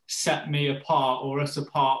would set me apart or us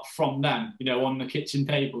apart from them, you know, on the kitchen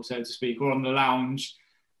table, so to speak, or on the lounge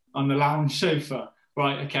sofa.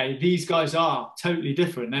 Right, okay, these guys are totally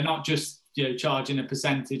different. They're not just, you know, charging a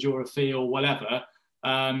percentage or a fee or whatever.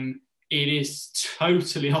 It is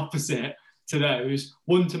totally opposite to those.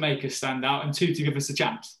 One, to make us stand out, and two, to give us a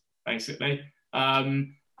chance, basically.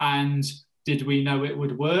 And did we know it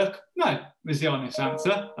would work? No, is the honest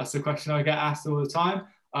answer. That's the question I get asked all the time.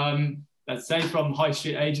 Let's say from high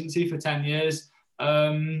street agency for 10 years.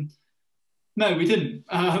 No, we didn't.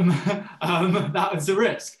 That was the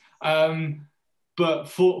risk. But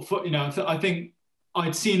for you know, I think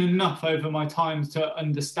I'd seen enough over my time to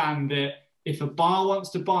understand that if a buyer wants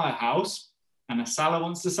to buy a house and a seller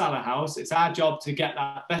wants to sell a house, it's our job to get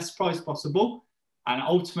that best price possible. And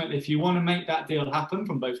ultimately, if you want to make that deal happen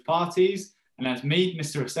from both parties, and as me,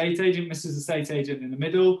 Mr. Estate Agent, Mrs. Estate Agent in the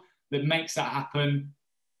middle, that makes that happen,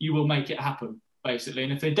 you will make it happen, basically.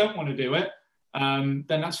 And if they don't want to do it, then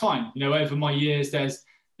that's fine. You know, over my years,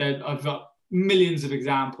 I've got millions of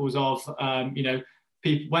examples of, you know,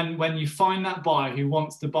 people, when you find that buyer who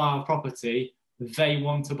wants to buy a property, they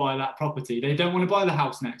want to buy that property. They don't want to buy the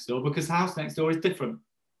house next door because the house next door is different.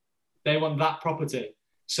 They want that property.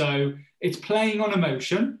 So it's playing on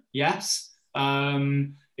emotion, yes.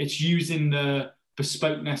 It's using the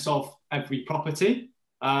bespokeness of every property.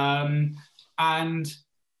 And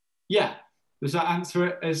yeah, does that answer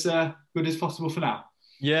it as good as possible for now?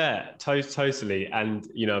 Yeah, totally. And,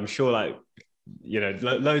 you know, I'm sure, like, you know,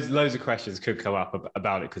 loads of questions could come up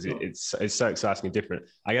about it because it's so exciting and different.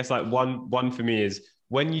 I guess, like, one for me is,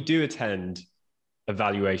 when you do attend a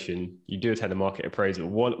valuation, you do attend a market appraisal,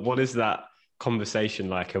 what is that conversation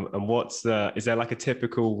like, and is there like a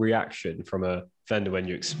typical reaction from a vendor when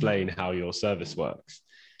you explain how your service works?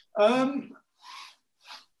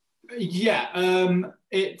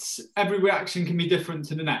 It's every reaction can be different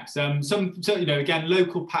to the next. So, you know, again,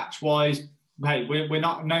 local patch wise, hey, we're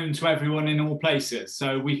not known to everyone in all places,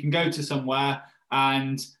 so we can go to somewhere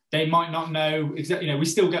and they might not know exactly. You know, we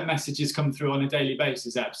still get messages come through on a daily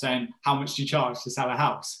basis saying, how much do you charge to sell a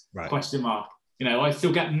house? Right. Question mark. You know, I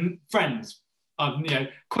still get friends,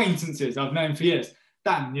 acquaintances I've known for years.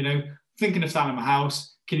 Dan, you know, thinking of selling my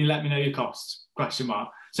house, can you let me know your costs? Question mark.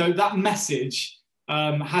 So that message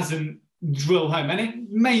hasn't drilled home, and it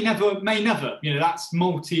may never. You know, that's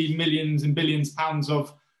multi-millions and billions of pounds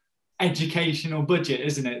of educational budget,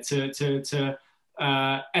 isn't it? To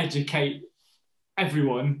educate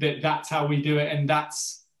everyone that's how we do it, and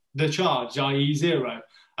that's the charge, i.e. zero.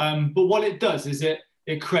 But what it does is it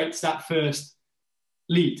creates that first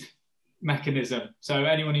lead mechanism. So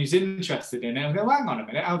anyone who's interested in it will go, hang on a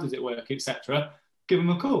minute, how does it work, etc. Give them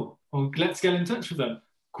a call, or let's get in touch with them.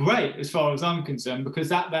 Great, as far as I'm concerned, because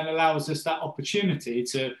that then allows us that opportunity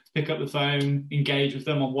to pick up the phone, engage with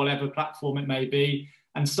them on whatever platform it may be,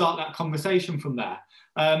 and start that conversation from there.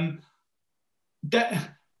 I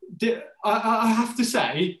have to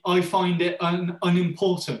say, I find it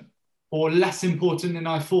unimportant, or less important than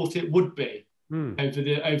I thought it would be over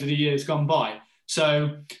the years gone by.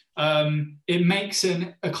 So it makes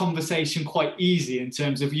a conversation quite easy in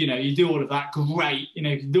terms of, you know, you do all of that, great, you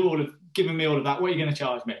know, you do all of giving me all of that, what are you going to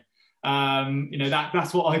charge me? You know,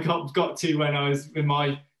 that's what I got to when I was in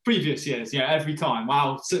my previous years. Yeah, every time,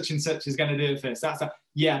 wow, such and such is going to do it first.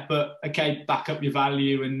 Yeah, but okay, back up your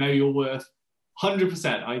value and know your worth.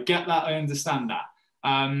 100%. I get that. I understand that.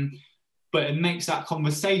 But it makes that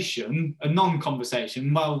conversation a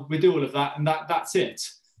non-conversation. Well, we do all of that, and that's it.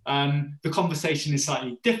 The conversation is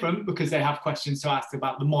slightly different because they have questions to ask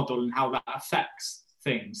about the model and how that affects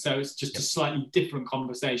things. So it's just a slightly different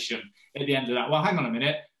conversation at the end of that. Well, hang on a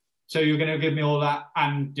minute. So you're going to give me all that,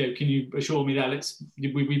 and you know, can you assure me that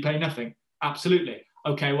we pay nothing? Absolutely.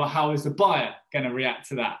 Okay, well, how is the buyer going to react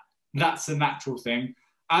to that? That's a natural thing.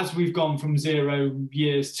 As we've gone from 0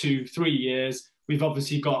 years to 3 years, we've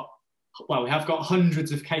obviously got, well, we have got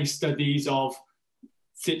hundreds of case studies of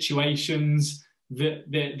situations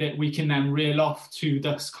that we can then reel off to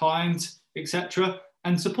this client, etc.,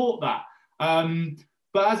 and support that.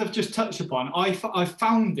 But as I've just touched upon, I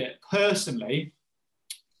found it personally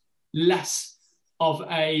less of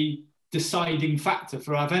a deciding factor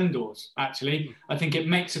for our vendors, actually. I think it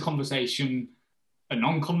makes a conversation a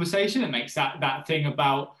non-conversation. It makes that thing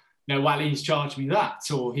about you know, well, he's charged me that,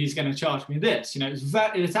 or he's going to charge me this. You know,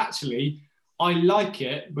 it's actually, I like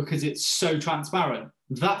it because it's so transparent.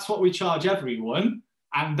 That's what we charge everyone,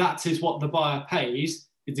 and that is what the buyer pays.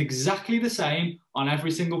 It's exactly the same on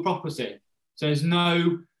every single property. So there's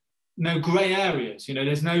no grey areas. You know,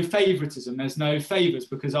 there's no favoritism. There's no favours,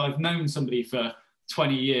 because I've known somebody for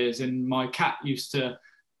 20 years and my cat used to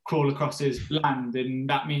crawl across his land, and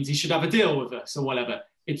that means he should have a deal with us or whatever.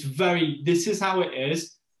 It's this is how it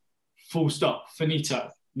is, full stop, finito.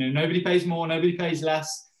 You know, nobody pays more, nobody pays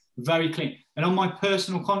less, very clean. And on my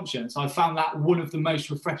personal conscience, I found that one of the most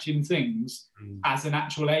refreshing things as an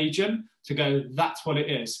actual agent, to go, that's what it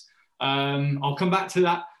is. I'll come back to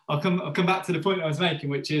that. I'll come back to the point I was making,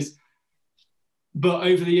 which is, but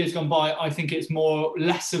over the years gone by, I think it's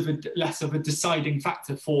less of a deciding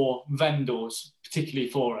factor for vendors, particularly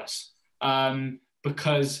for us,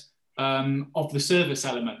 because of the service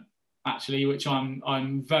element, actually, which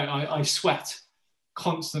I sweat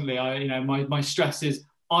constantly. My stress is,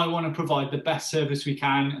 I want to provide the best service we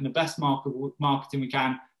can and the best marketing we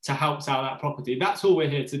can to help sell that property. That's all we're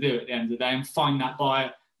here to do at the end of the day, and find that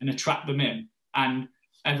buyer and attract them in, and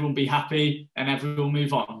everyone be happy and everyone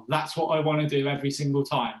move on. That's what I want to do every single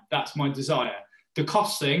time. That's my desire. The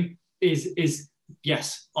costing is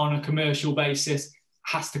yes, on a commercial basis,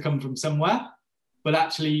 has to come from somewhere, but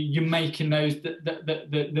actually you're making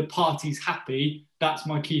the parties happy. That's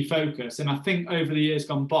my key focus. And I think over the years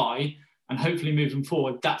gone by, and hopefully moving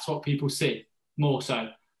forward, that's what people see more so.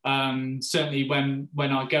 Certainly when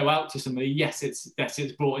I go out to somebody, yes, it's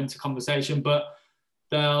brought into conversation, but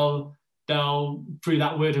they'll through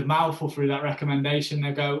that word of mouth or through that recommendation,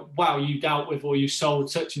 they'll go, wow, you dealt with or you sold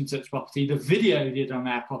such and such property. The video you did on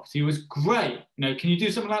their property was great. You know, can you do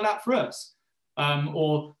something like that for us?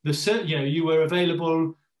 Or you were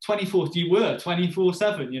available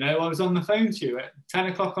 24/7. You know, I was on the phone to you at 10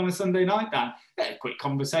 o'clock on a Sunday night, Dan. A quick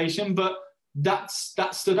conversation, but that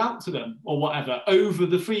stood out to them or whatever over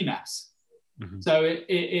the freeness. Mm-hmm. So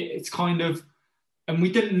it's kind of, and we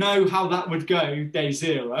didn't know how that would go day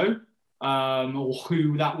zero, or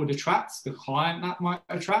who that would attract, the client that might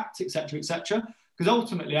attract, etc., etc. Because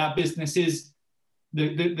ultimately our business is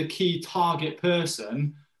the key target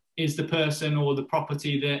person is the person or the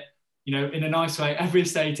property that, you know, in a nice way, every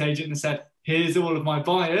estate agent has said, here's all of my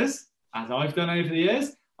buyers, as I've done over the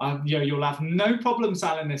years. You'll have no problem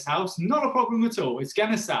selling this house, not a problem at all. It's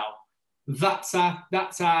going to sell. That's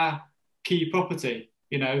our key property,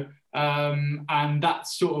 you know, and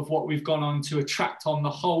that's sort of what we've gone on to attract on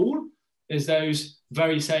the whole, is those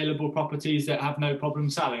very saleable properties that have no problem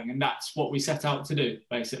selling, and that's what we set out to do,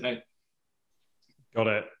 basically. Got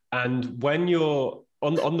it. And when you're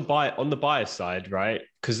on the buyer side, right?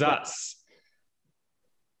 Because that's,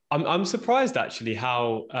 I'm surprised actually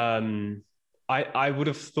how I would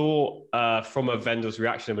have thought from a vendor's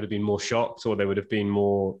reaction, they would have been more shocked, or they would have been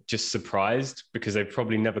more just surprised, because they've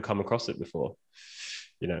probably never come across it before,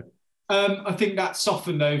 you know. I think that's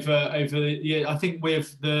softened over the year. I think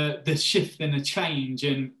with the shift and the change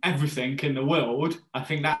in everything in the world, I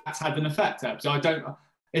think that's had an effect. So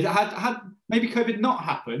had maybe COVID not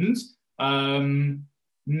happened,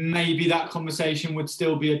 maybe that conversation would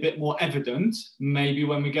still be a bit more evident. Maybe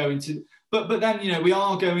when we go into, but then, you know, we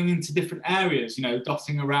are going into different areas, you know,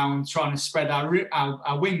 dotting around, trying to spread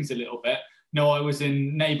our wings a little bit. You know, I was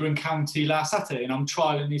in neighbouring county last Saturday, and I'm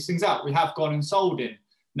trialing these things out. We have gone and sold in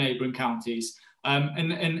neighbouring counties,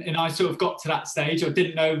 and I sort of got to that stage. I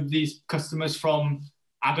didn't know these customers from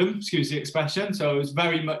Adam, excuse the expression, so it was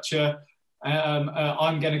very much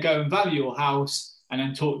I'm going to go and value your house and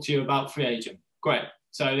then talk to you about free agent. Great.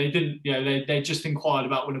 So they didn't, you know, they just inquired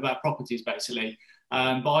about one of our properties, basically,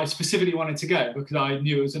 but I specifically wanted to go because I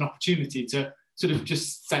knew it was an opportunity to sort of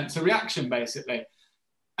just sense a reaction, basically.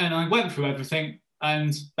 And I went through everything,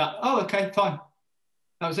 and that, oh, okay, fine,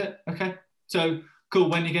 that was it. Okay, so cool.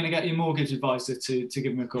 When are you going to get your mortgage advisor to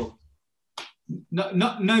give me a call?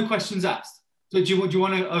 No questions asked. So do you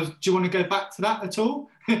want to go back to that at all?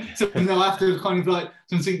 So they'll have to kind of like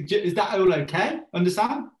something. Is that all okay?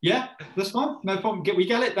 Understand? Yeah, that's fine. No problem. We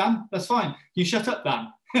get it, Dan. That's fine. You shut up, Dan.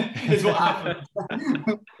 Is what happened.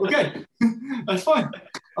 Okay, that's fine.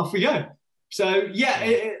 Off we go. So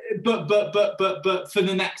yeah, but for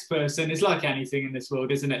the next person, it's like anything in this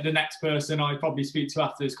world, isn't it? The next person I probably speak to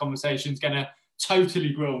after this conversation is going to totally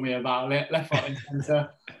grill me about it, left, right, and centre,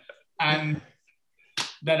 and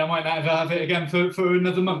then I might never have it again for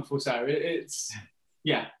another month or so. It's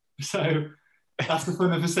yeah. So that's the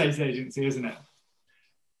fun of estate agency, isn't it?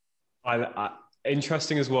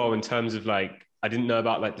 Interesting as well in terms of like I didn't know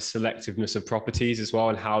about like the selectiveness of properties as well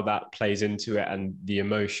and how that plays into it and the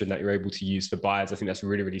emotion that you're able to use for buyers. I think that's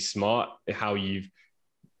really, really smart how you've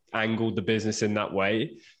angled the business in that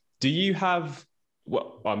way. Do you have,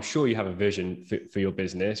 well, I'm sure you have a vision for your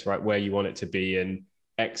business, right? Where you want it to be in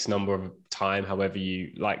X number of time, however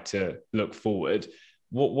you like to look forward.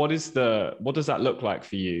 What does that look like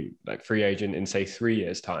for you, like Free Agent in say 3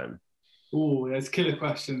 years time? Oh, there's killer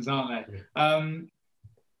questions, aren't they?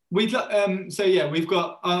 We've got.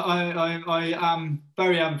 I am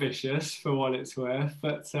very ambitious for what it's worth,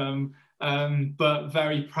 but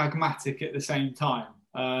very pragmatic at the same time.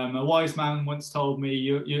 A wise man once told me,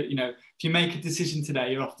 you know, if you make a decision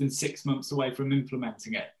today, you're often 6 months away from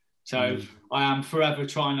implementing it. So I am forever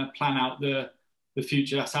trying to plan out the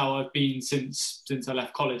future. That's how I've been since I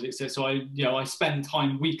left college. So I spend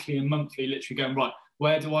time weekly and monthly, literally going, right,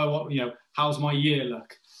 where do I want, you know, how's my year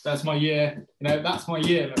look? That's my year, you know, that's my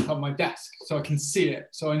year look on my desk, so I can see it,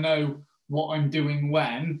 so I know what I'm doing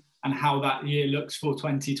when and how that year looks for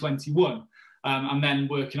 2021. And then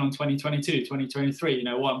working on 2022, 2023, you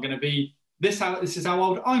know, what I'm going to be. This is how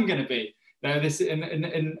old I'm going to be. You know, this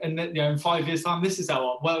in 5 years' time, this is how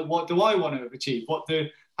old. Well, what do I want to achieve?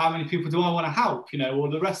 How many people do I want to help? You know, all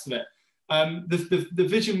the rest of it. The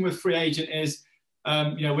vision with Free Agent is,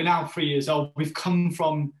 you know, we're now 3 years old. We've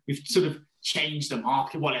sort of changed the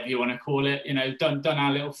market, whatever you want to call it. You know, done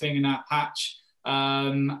our little thing in our patch,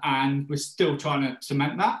 and we're still trying to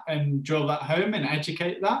cement that and drill that home and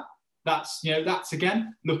educate that. That's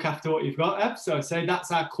again, look after what you've got, Eb. So I say that's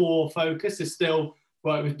our core focus. Is still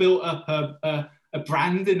right. We've built up a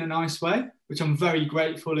brand in a nice way, which I'm very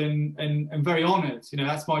grateful and very honoured. You know,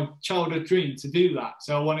 that's my childhood dream to do that.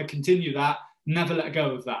 So I want to continue that. Never let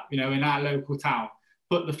go of that. You know, in our local town,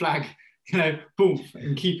 put the flag, you know, boom,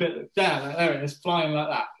 and keep it there. There it is, flying like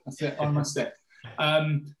that. That's it, on my stick.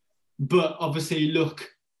 But obviously look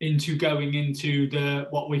into going into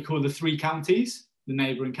what we call the 3 counties, the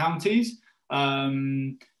neighbouring counties.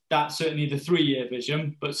 That's certainly the 3-year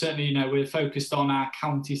vision, but certainly, you know, we're focused on our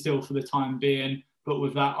county still for the time being, but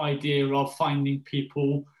with that idea of finding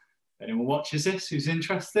people, if anyone watches this who's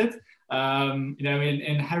interested, you know,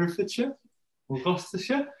 in Herefordshire or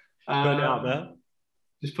Gloucestershire. Put it out there.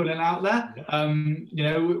 Just putting it out there. You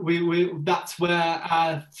know, we that's where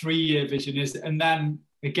our 3-year vision is. And then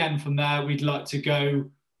again, from there, we'd like to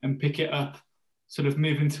go and pick it up, sort of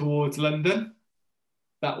moving towards London.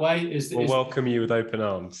 That way we'll welcome you with open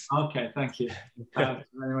arms. Okay, thank you.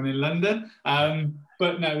 Anyone in London?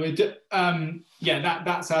 But no,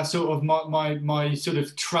 that's our sort of my sort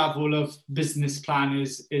of travel of business plan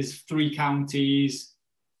is 3 counties,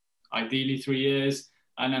 ideally 3 years,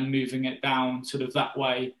 and then moving it down sort of that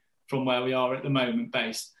way from where we are at the moment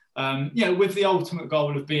based. Yeah, with the ultimate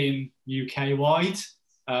goal of being UK wide,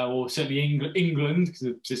 or certainly England, because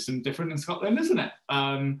the system's different in Scotland, isn't it?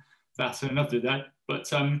 That's another day. But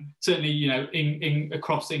certainly, you know,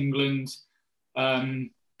 across England,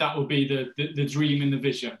 that will be the dream and the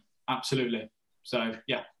vision. Absolutely. So,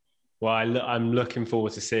 yeah. Well, I'm looking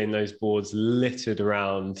forward to seeing those boards littered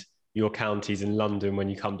around your counties in London when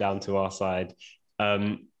you come down to our side.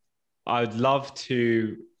 I'd love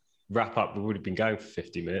to wrap up. We would have been going for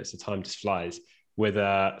 50 minutes. The time just flies. With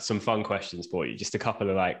some fun questions for you. Just a couple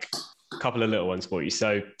of little ones for you.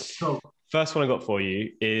 So, cool. First one I got for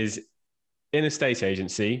you is, in a estate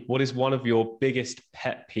agency, what is one of your biggest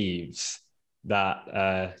pet peeves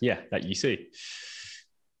that you see?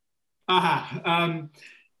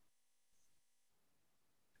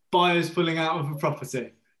 Buyers pulling out of a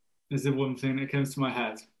property is the one thing that comes to my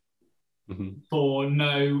head. Mm-hmm. For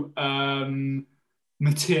no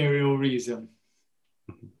material reason.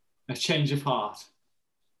 Mm-hmm. A change of heart.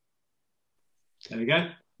 There we go.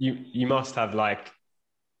 You must have like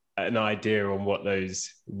an idea on what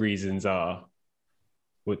those reasons are.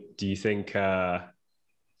 What do you think?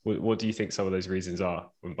 What do you think some of those reasons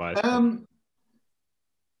are when buyers?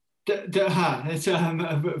 It's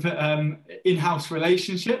in-house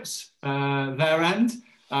relationships, their end.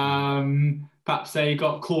 Perhaps they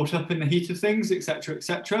got caught up in the heat of things,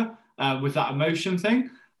 etc., with that emotion thing.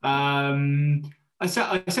 I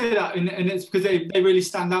say that, and it's because they really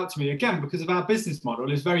stand out to me, again, because of our business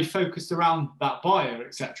model is very focused around that buyer,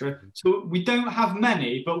 etc. So we don't have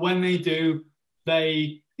many, but when they do,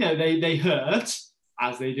 they hurt,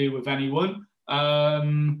 as they do with anyone,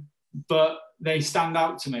 but they stand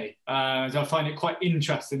out to me. So I find it quite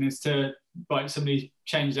interesting as to, like, somebody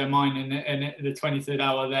change their mind in the 23rd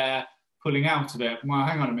hour they're pulling out of it. Well,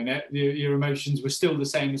 hang on a minute, your emotions were still the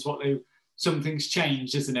same as something's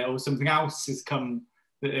changed, isn't it? Or something else has come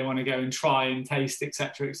that they want to go and try and taste,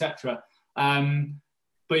 etc., etc.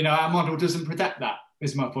 But but you know, our model doesn't protect that.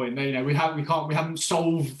 Is my point. You know, we haven't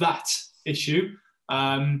solved that issue.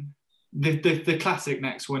 The classic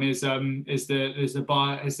next one is the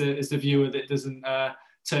viewer that doesn't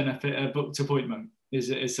turn up at a booked appointment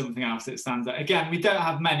is something else that stands out. Again, we don't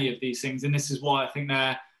have many of these things, and this is why I think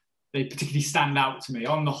they particularly stand out to me.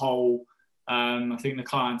 On the whole, I think the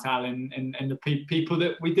clientele and the people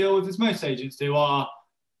that we deal with, as most agents do, are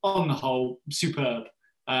on the whole superb.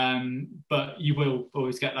 But you will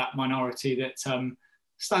always get that minority that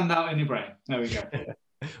stand out in your brain. There we go.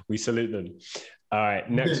 We salute them. All right,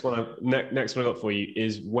 next one I got for you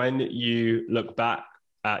is, when you look back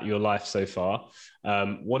at your life so far,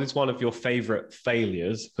 what is one of your favorite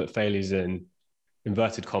failures, put failures in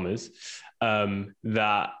inverted commas,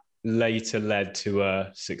 that later led to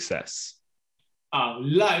a success? Oh,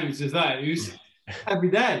 loads of those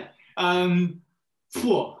every day. I'm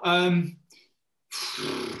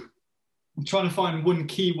trying to find one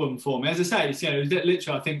key one for me. As I say, it's, you know,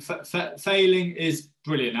 literally, I think failing is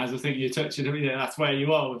brilliant. As I think you touched it, you know, that's where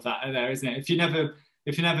you are with that there, isn't it? If you never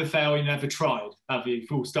fail, you never tried, have you?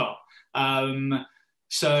 Full stop. I'm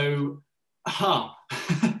trying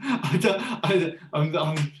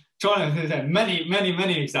to think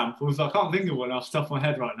many examples. I can't think of one off the top of my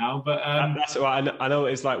head right now, but that's right. I know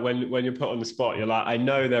what it's like when you're put on the spot. You're like, I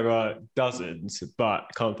know there are dozens, but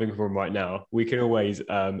I can't think of them right now. We can always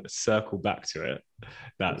circle back to it.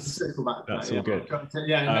 That's all good.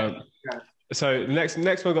 Yeah. So the next one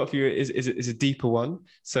I got for you is a deeper one.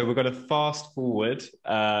 So we're going to fast forward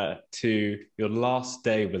to your last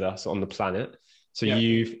day with us on the planet. So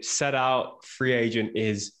you've set out, Free Agent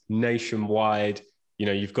is nationwide. You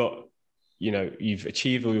know, you've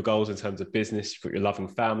achieved all your goals in terms of business. You've got your loving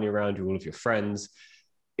family around you, all of your friends.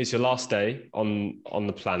 It's your last day on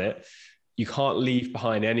the planet. You can't leave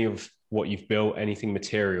behind any of what you've built, anything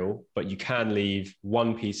material, but you can leave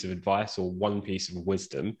one piece of advice or one piece of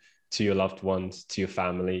wisdom to your loved ones, to your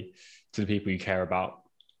family, to the people you care about.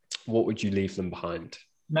 What would you leave them behind?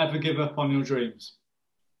 Never give up on your dreams.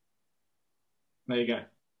 There you go.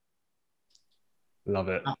 Love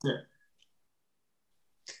it. That's it.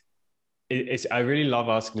 I really love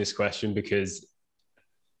asking this question, because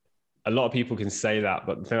a lot of people can say that,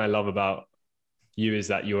 but the thing I love about you is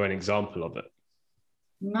that you're an example of it.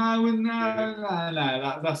 No,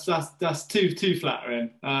 that's too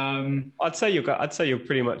flattering. I'd say you're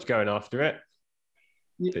pretty much going after it.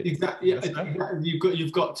 Exactly.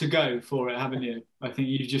 You've got to go for it, haven't you? I think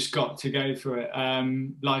you've just got to go for it.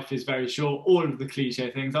 Life is very short. All of the cliche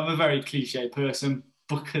things. I'm a very cliche person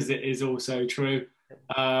because it is also true.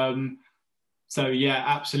 So yeah,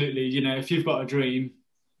 absolutely. You know, if you've got a dream,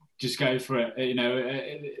 just go for it. You know,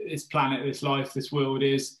 this planet, this life, this world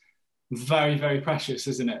is very, very precious,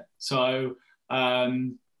 isn't it? So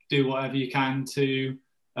do whatever you can to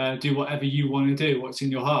do whatever you want to do, what's in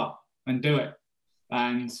your heart, and do it.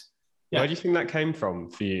 And yeah. Where do you think that came from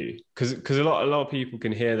for you? Because a lot of people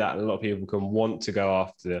can hear that, and a lot of people can want to go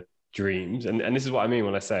after dreams. And this is what I mean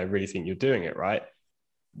when I say I really think you're doing it right.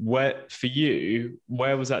 Where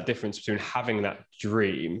was that difference between having that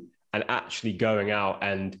dream and actually going out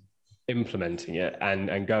and implementing it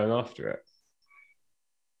and going after it?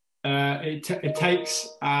 It takes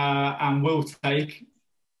and will take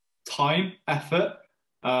time, effort,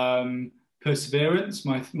 perseverance.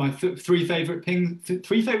 My three favorite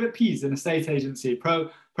P's in a estate agency: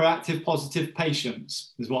 proactive, positive,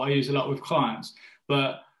 patience is what I use a lot with clients.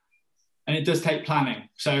 And it does take planning.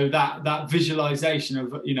 So that visualization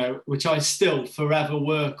of, you know, which I still forever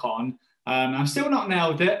work on. I'm still not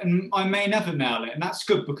nailed it, and I may never nail it. And that's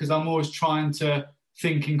good, because I'm always trying to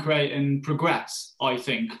think and create and progress, I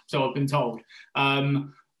think. So I've been told.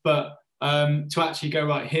 But to actually go,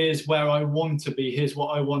 right, here's where I want to be, here's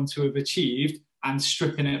what I want to have achieved, and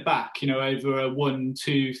stripping it back, you know, over a 1,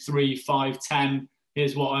 2, 3, 5, 10.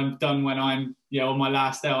 Here's what I've done when I'm, you know, on my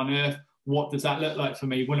last day on earth. What does that look like for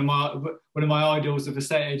me? One of my idols of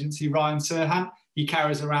estate agency, Ryan Serhant, he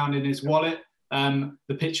carries around in his wallet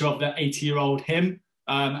the picture of the 80-year-old him,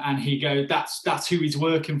 and he goes, that's who he's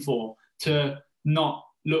working for, to not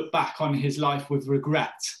look back on his life with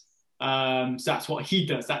regret. So that's what he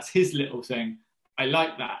does. That's his little thing. I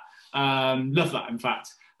like that. Love that, in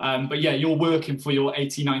fact. But yeah, you're working for your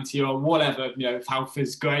 80, 90-year-old, whatever, you know, if health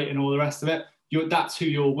is great and all the rest of it. That's who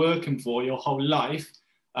you're working for your whole life.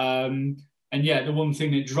 And yeah, the one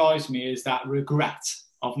thing that drives me is that regret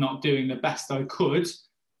of not doing the best I could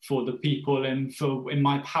for the people and in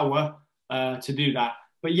my power to do that.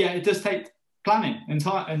 But yeah, it does take planning and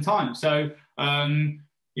time. So you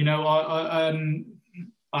know,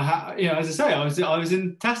 you know, as I say, I was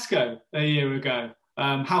in Tesco a year ago,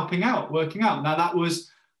 helping out, working out. Now that was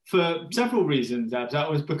for several reasons, Eb.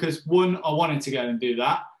 That was because, one, I wanted to go and do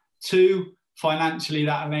that. Two, financially,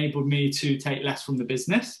 that enabled me to take less from the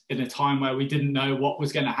business in a time where we didn't know what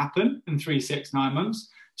was going to happen in 3, 6, 9 months.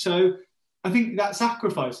 So I think that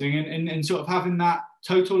sacrificing and sort of having that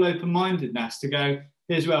total open-mindedness to go,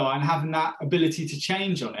 here's where, and having that ability to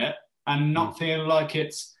change on it and not feeling like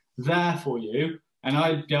it's there for you. And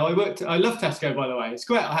I love Tesco, by the way. It's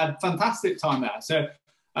great. I had a fantastic time there. So,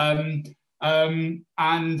 and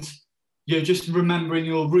you're just remembering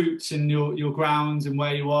your roots and your grounds and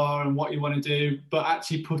where you are and what you want to do, but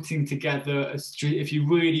actually putting together a street. If you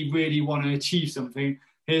really, really want to achieve something,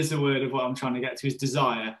 here's the word of what I'm trying to get to, is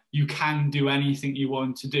desire. You can do anything you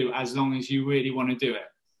want to do as long as you really want to do it.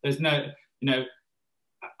 There's no,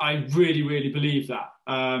 I really, really believe that.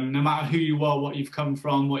 No matter who you are, what you've come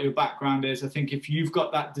from, what your background is, I think if you've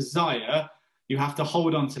got that desire, you have to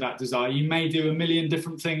hold on to that desire. You may do a million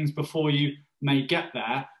different things before you may get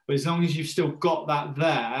there, but as long as you've still got that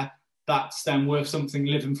there, that's then worth something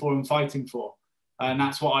living for and fighting for. And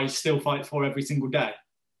that's what I still fight for every single day.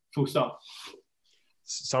 Full stop.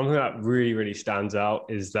 Something that really, really stands out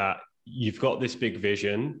is that you've got this big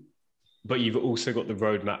vision, but you've also got the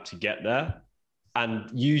roadmap to get there. And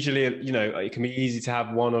usually, it can be easy to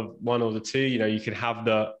have one or the two. You can have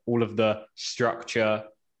all of the structure,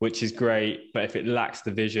 which is great, but if it lacks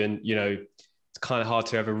the vision, it's kind of hard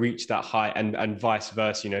to ever reach that height, and vice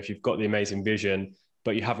versa. If you've got the amazing vision,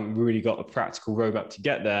 but you haven't really got the practical roadmap to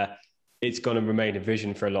get there, it's going to remain a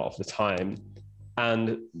vision for a lot of the time.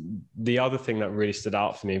 And the other thing that really stood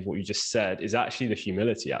out for me of what you just said is actually the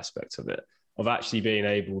humility aspect of it, of actually being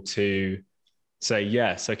able to say,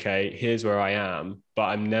 yes, okay, here's where I am, but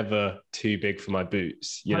I'm never too big for my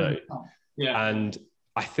boots, Yeah. And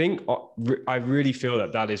I think I really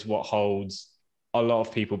feel that is what holds a lot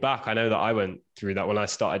of people back. I know that I went through that when I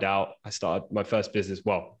started out. I started my first business.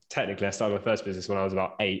 Well, technically, I started my first business when I was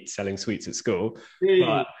about 8, selling sweets at school.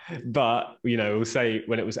 Yeah. But we'll say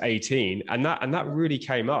when it was 18, and that really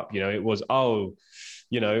came up. It was, I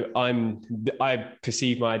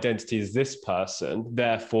perceive my identity as this person,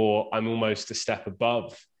 therefore I'm almost a step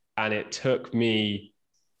above. And it took me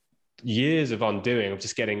years of undoing, of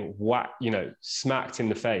just getting smacked in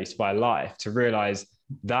the face by life to realize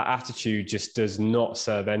that attitude just does not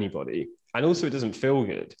serve anybody. And also it doesn't feel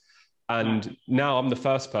good. And now I'm the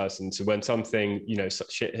first person to, when something,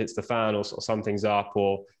 shit hits the fan, or something's up,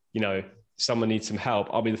 or, someone needs some help,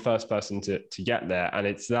 I'll be the first person to get there. And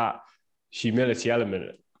it's that humility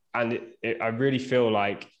element. And I really feel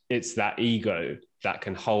like it's that ego that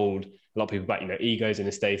can hold a lot of people back. Egos in a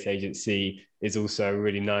estate agency is also a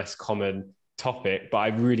really nice common topic, but I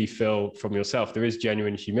really feel from yourself, there is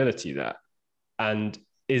genuine humility there. And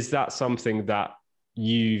is that something that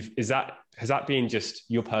has that been just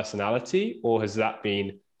your personality, or has that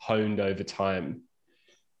been honed over time?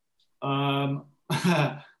 That's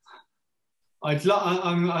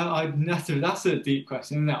a deep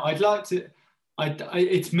question, isn't it? I'd like to,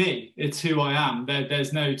 it's me, it's who I am.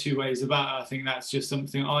 There's no two ways about it. I think that's just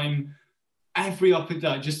something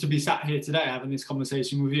just to be sat here today having this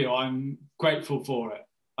conversation with you, I'm grateful for it.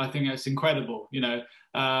 I think it's incredible, that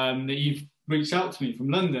you've reached out to me from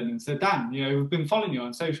London and said, Dan, we've been following you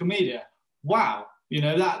on social media. Wow.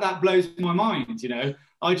 That blows my mind.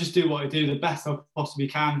 I just do what I do the best I possibly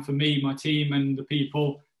can for me, my team, and the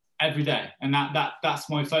people every day. And that's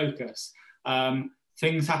my focus.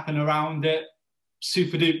 Things happen around it.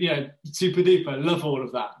 Super duper. Love all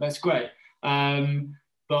of that. That's great.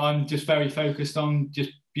 But I'm just very focused on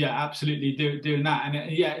absolutely doing that. And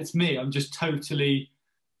it's me. I'm just totally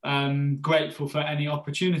grateful for any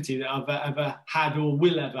opportunity that I've ever had or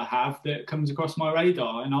will ever have that comes across my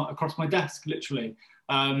radar and across my desk, literally.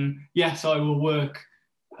 Yes, I will work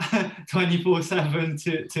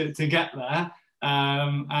 24/7 to get there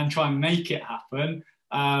and try and make it happen.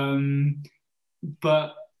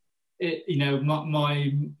 But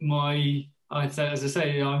as I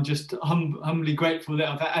say, I'm just humbly grateful that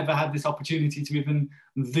I've ever had this opportunity to even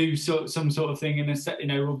do some sort of thing in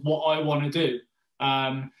of what I want to do.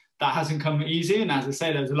 That hasn't come easy, and as I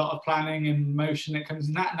say, there's a lot of planning and motion that comes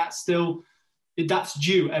in that, and that's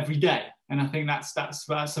due every day. And I think that's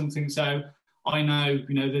something. So I know,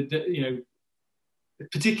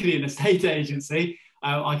 particularly in a estate agency,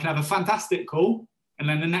 I can have a fantastic call, and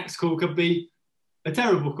then the next call could be a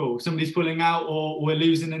terrible call. Somebody's pulling out, or we're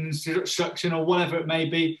losing an instruction, or whatever it may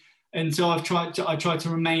be. And so I try to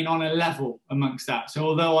remain on a level amongst that. So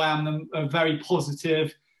although I am a very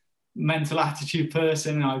positive mental attitude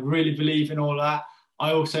person, and I really believe in all that,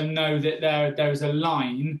 I also know that there is a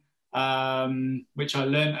line which I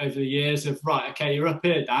learned over the years of, right, okay, you're up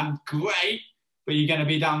here, Dan, great, but you're going to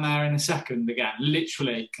be down there in a second again,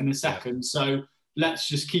 literally in a second. Yeah. So let's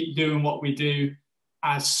just keep doing what we do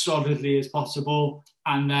as solidly as possible,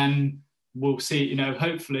 and then we'll see, you know,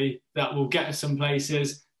 hopefully that will get us some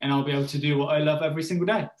places, and I'll be able to do what I love every single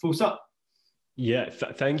day, full stop. Yeah,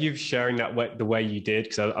 thank you for sharing that the way you did,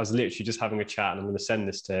 because I was literally just having a chat, and I'm going to send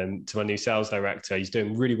this to him, to my new sales director. He's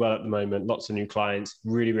doing really well at the moment, lots of new clients,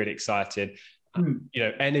 really, really excited. You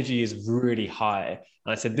know, energy is really high.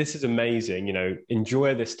 And I said, this is amazing, you know,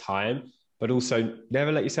 enjoy this time, but also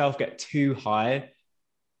never let yourself get too high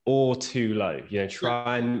or too low. You know,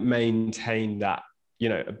 try and maintain that, you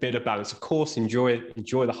know, a bit of balance. Of course, enjoy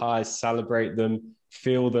the highs, celebrate them,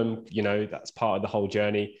 feel them, you know, that's part of the whole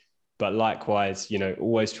journey. But likewise, you know,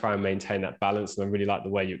 always try and maintain that balance. And I really like the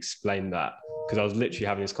way you explained that, because I was literally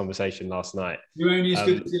having this conversation last night. You're only as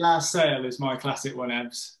good as your last sale is my classic one,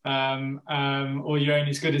 Ebs. Or you're only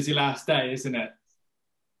as good as your last day, isn't it?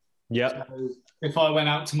 Yeah. So if I went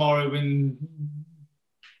out tomorrow and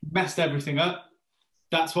messed everything up,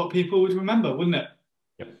 that's what people would remember, wouldn't it?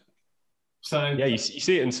 Yep. So yeah, you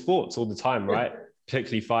see it in sports all the time, right?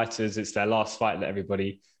 Particularly fighters, it's their last fight that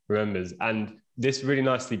everybody remembers. And this really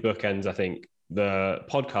nicely bookends, I think, the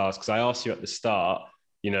podcast, because I asked you at the start,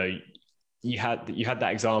 you know, you had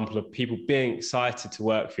that example of people being excited to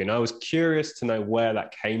work for you, and I was curious to know where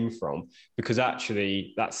that came from, because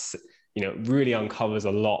actually that's, you know, really uncovers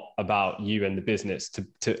a lot about you and the business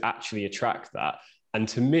to actually attract that. And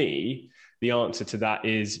to me, the answer to that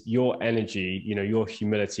is your energy, you know, your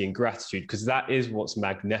humility and gratitude, because that is what's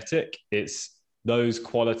magnetic. It's those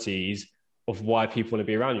qualities of why people want to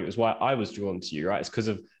be around you. It's why I was drawn to you, right? It's because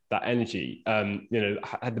of that energy. You know,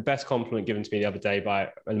 I had the best compliment given to me the other day by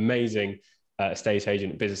an amazing estate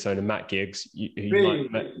agent, business owner, Matt Giggs. Really?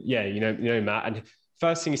 You know Matt. And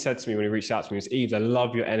first thing he said to me when he reached out to me was, "Yves, I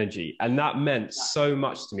love your energy," and that meant so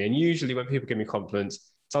much to me. And usually when people give me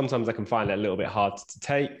compliments, sometimes I can find it a little bit hard to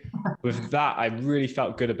take. With that, I really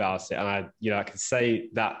felt good about it, and I can say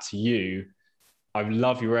that to you. I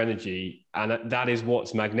love your energy, and that is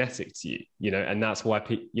what's magnetic to you, you know, and that's why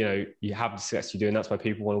you know, you have the success you do, and that's why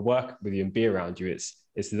people want to work with you and be around you. It's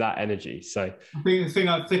that energy. So I think the thing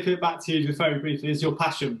I'd take it back to you just very briefly is your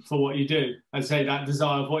passion for what you do. I'd say that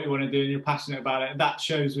desire of what you want to do, and you're passionate about it. That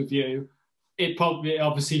shows with you. It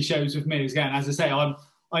obviously shows with me. Again, as I say,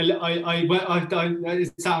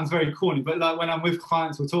 it sounds very corny, but like when I'm with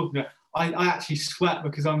clients we're talking about, I actually sweat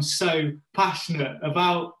because I'm so passionate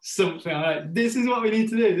about something. I'm like, this is what we need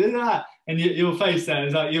to do. This is that. And your face there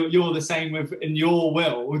is like you're the same in your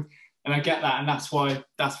will, and I get that, and that's why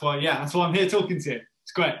I'm here talking to you.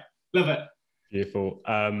 It's great, love it. Beautiful.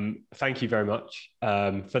 Thank you very much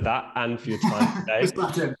for that and for your time today.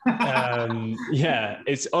 Yeah,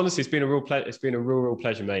 it's been a real pleasure. It's been a real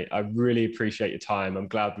pleasure, mate. I really appreciate your time. I'm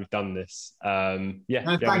glad we've done this. Thank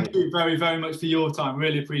you very, very much for your time.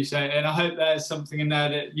 Really appreciate it, and I hope there's something in there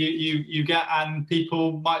that you get, and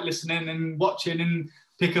people might listen in and watch it and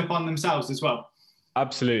pick up on themselves as well.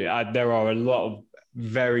 Absolutely, there are a lot of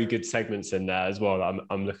very good segments in there as well that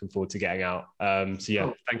I'm looking forward to getting out. So yeah,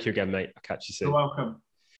 Thank you again, mate. I'll catch you soon. You're welcome.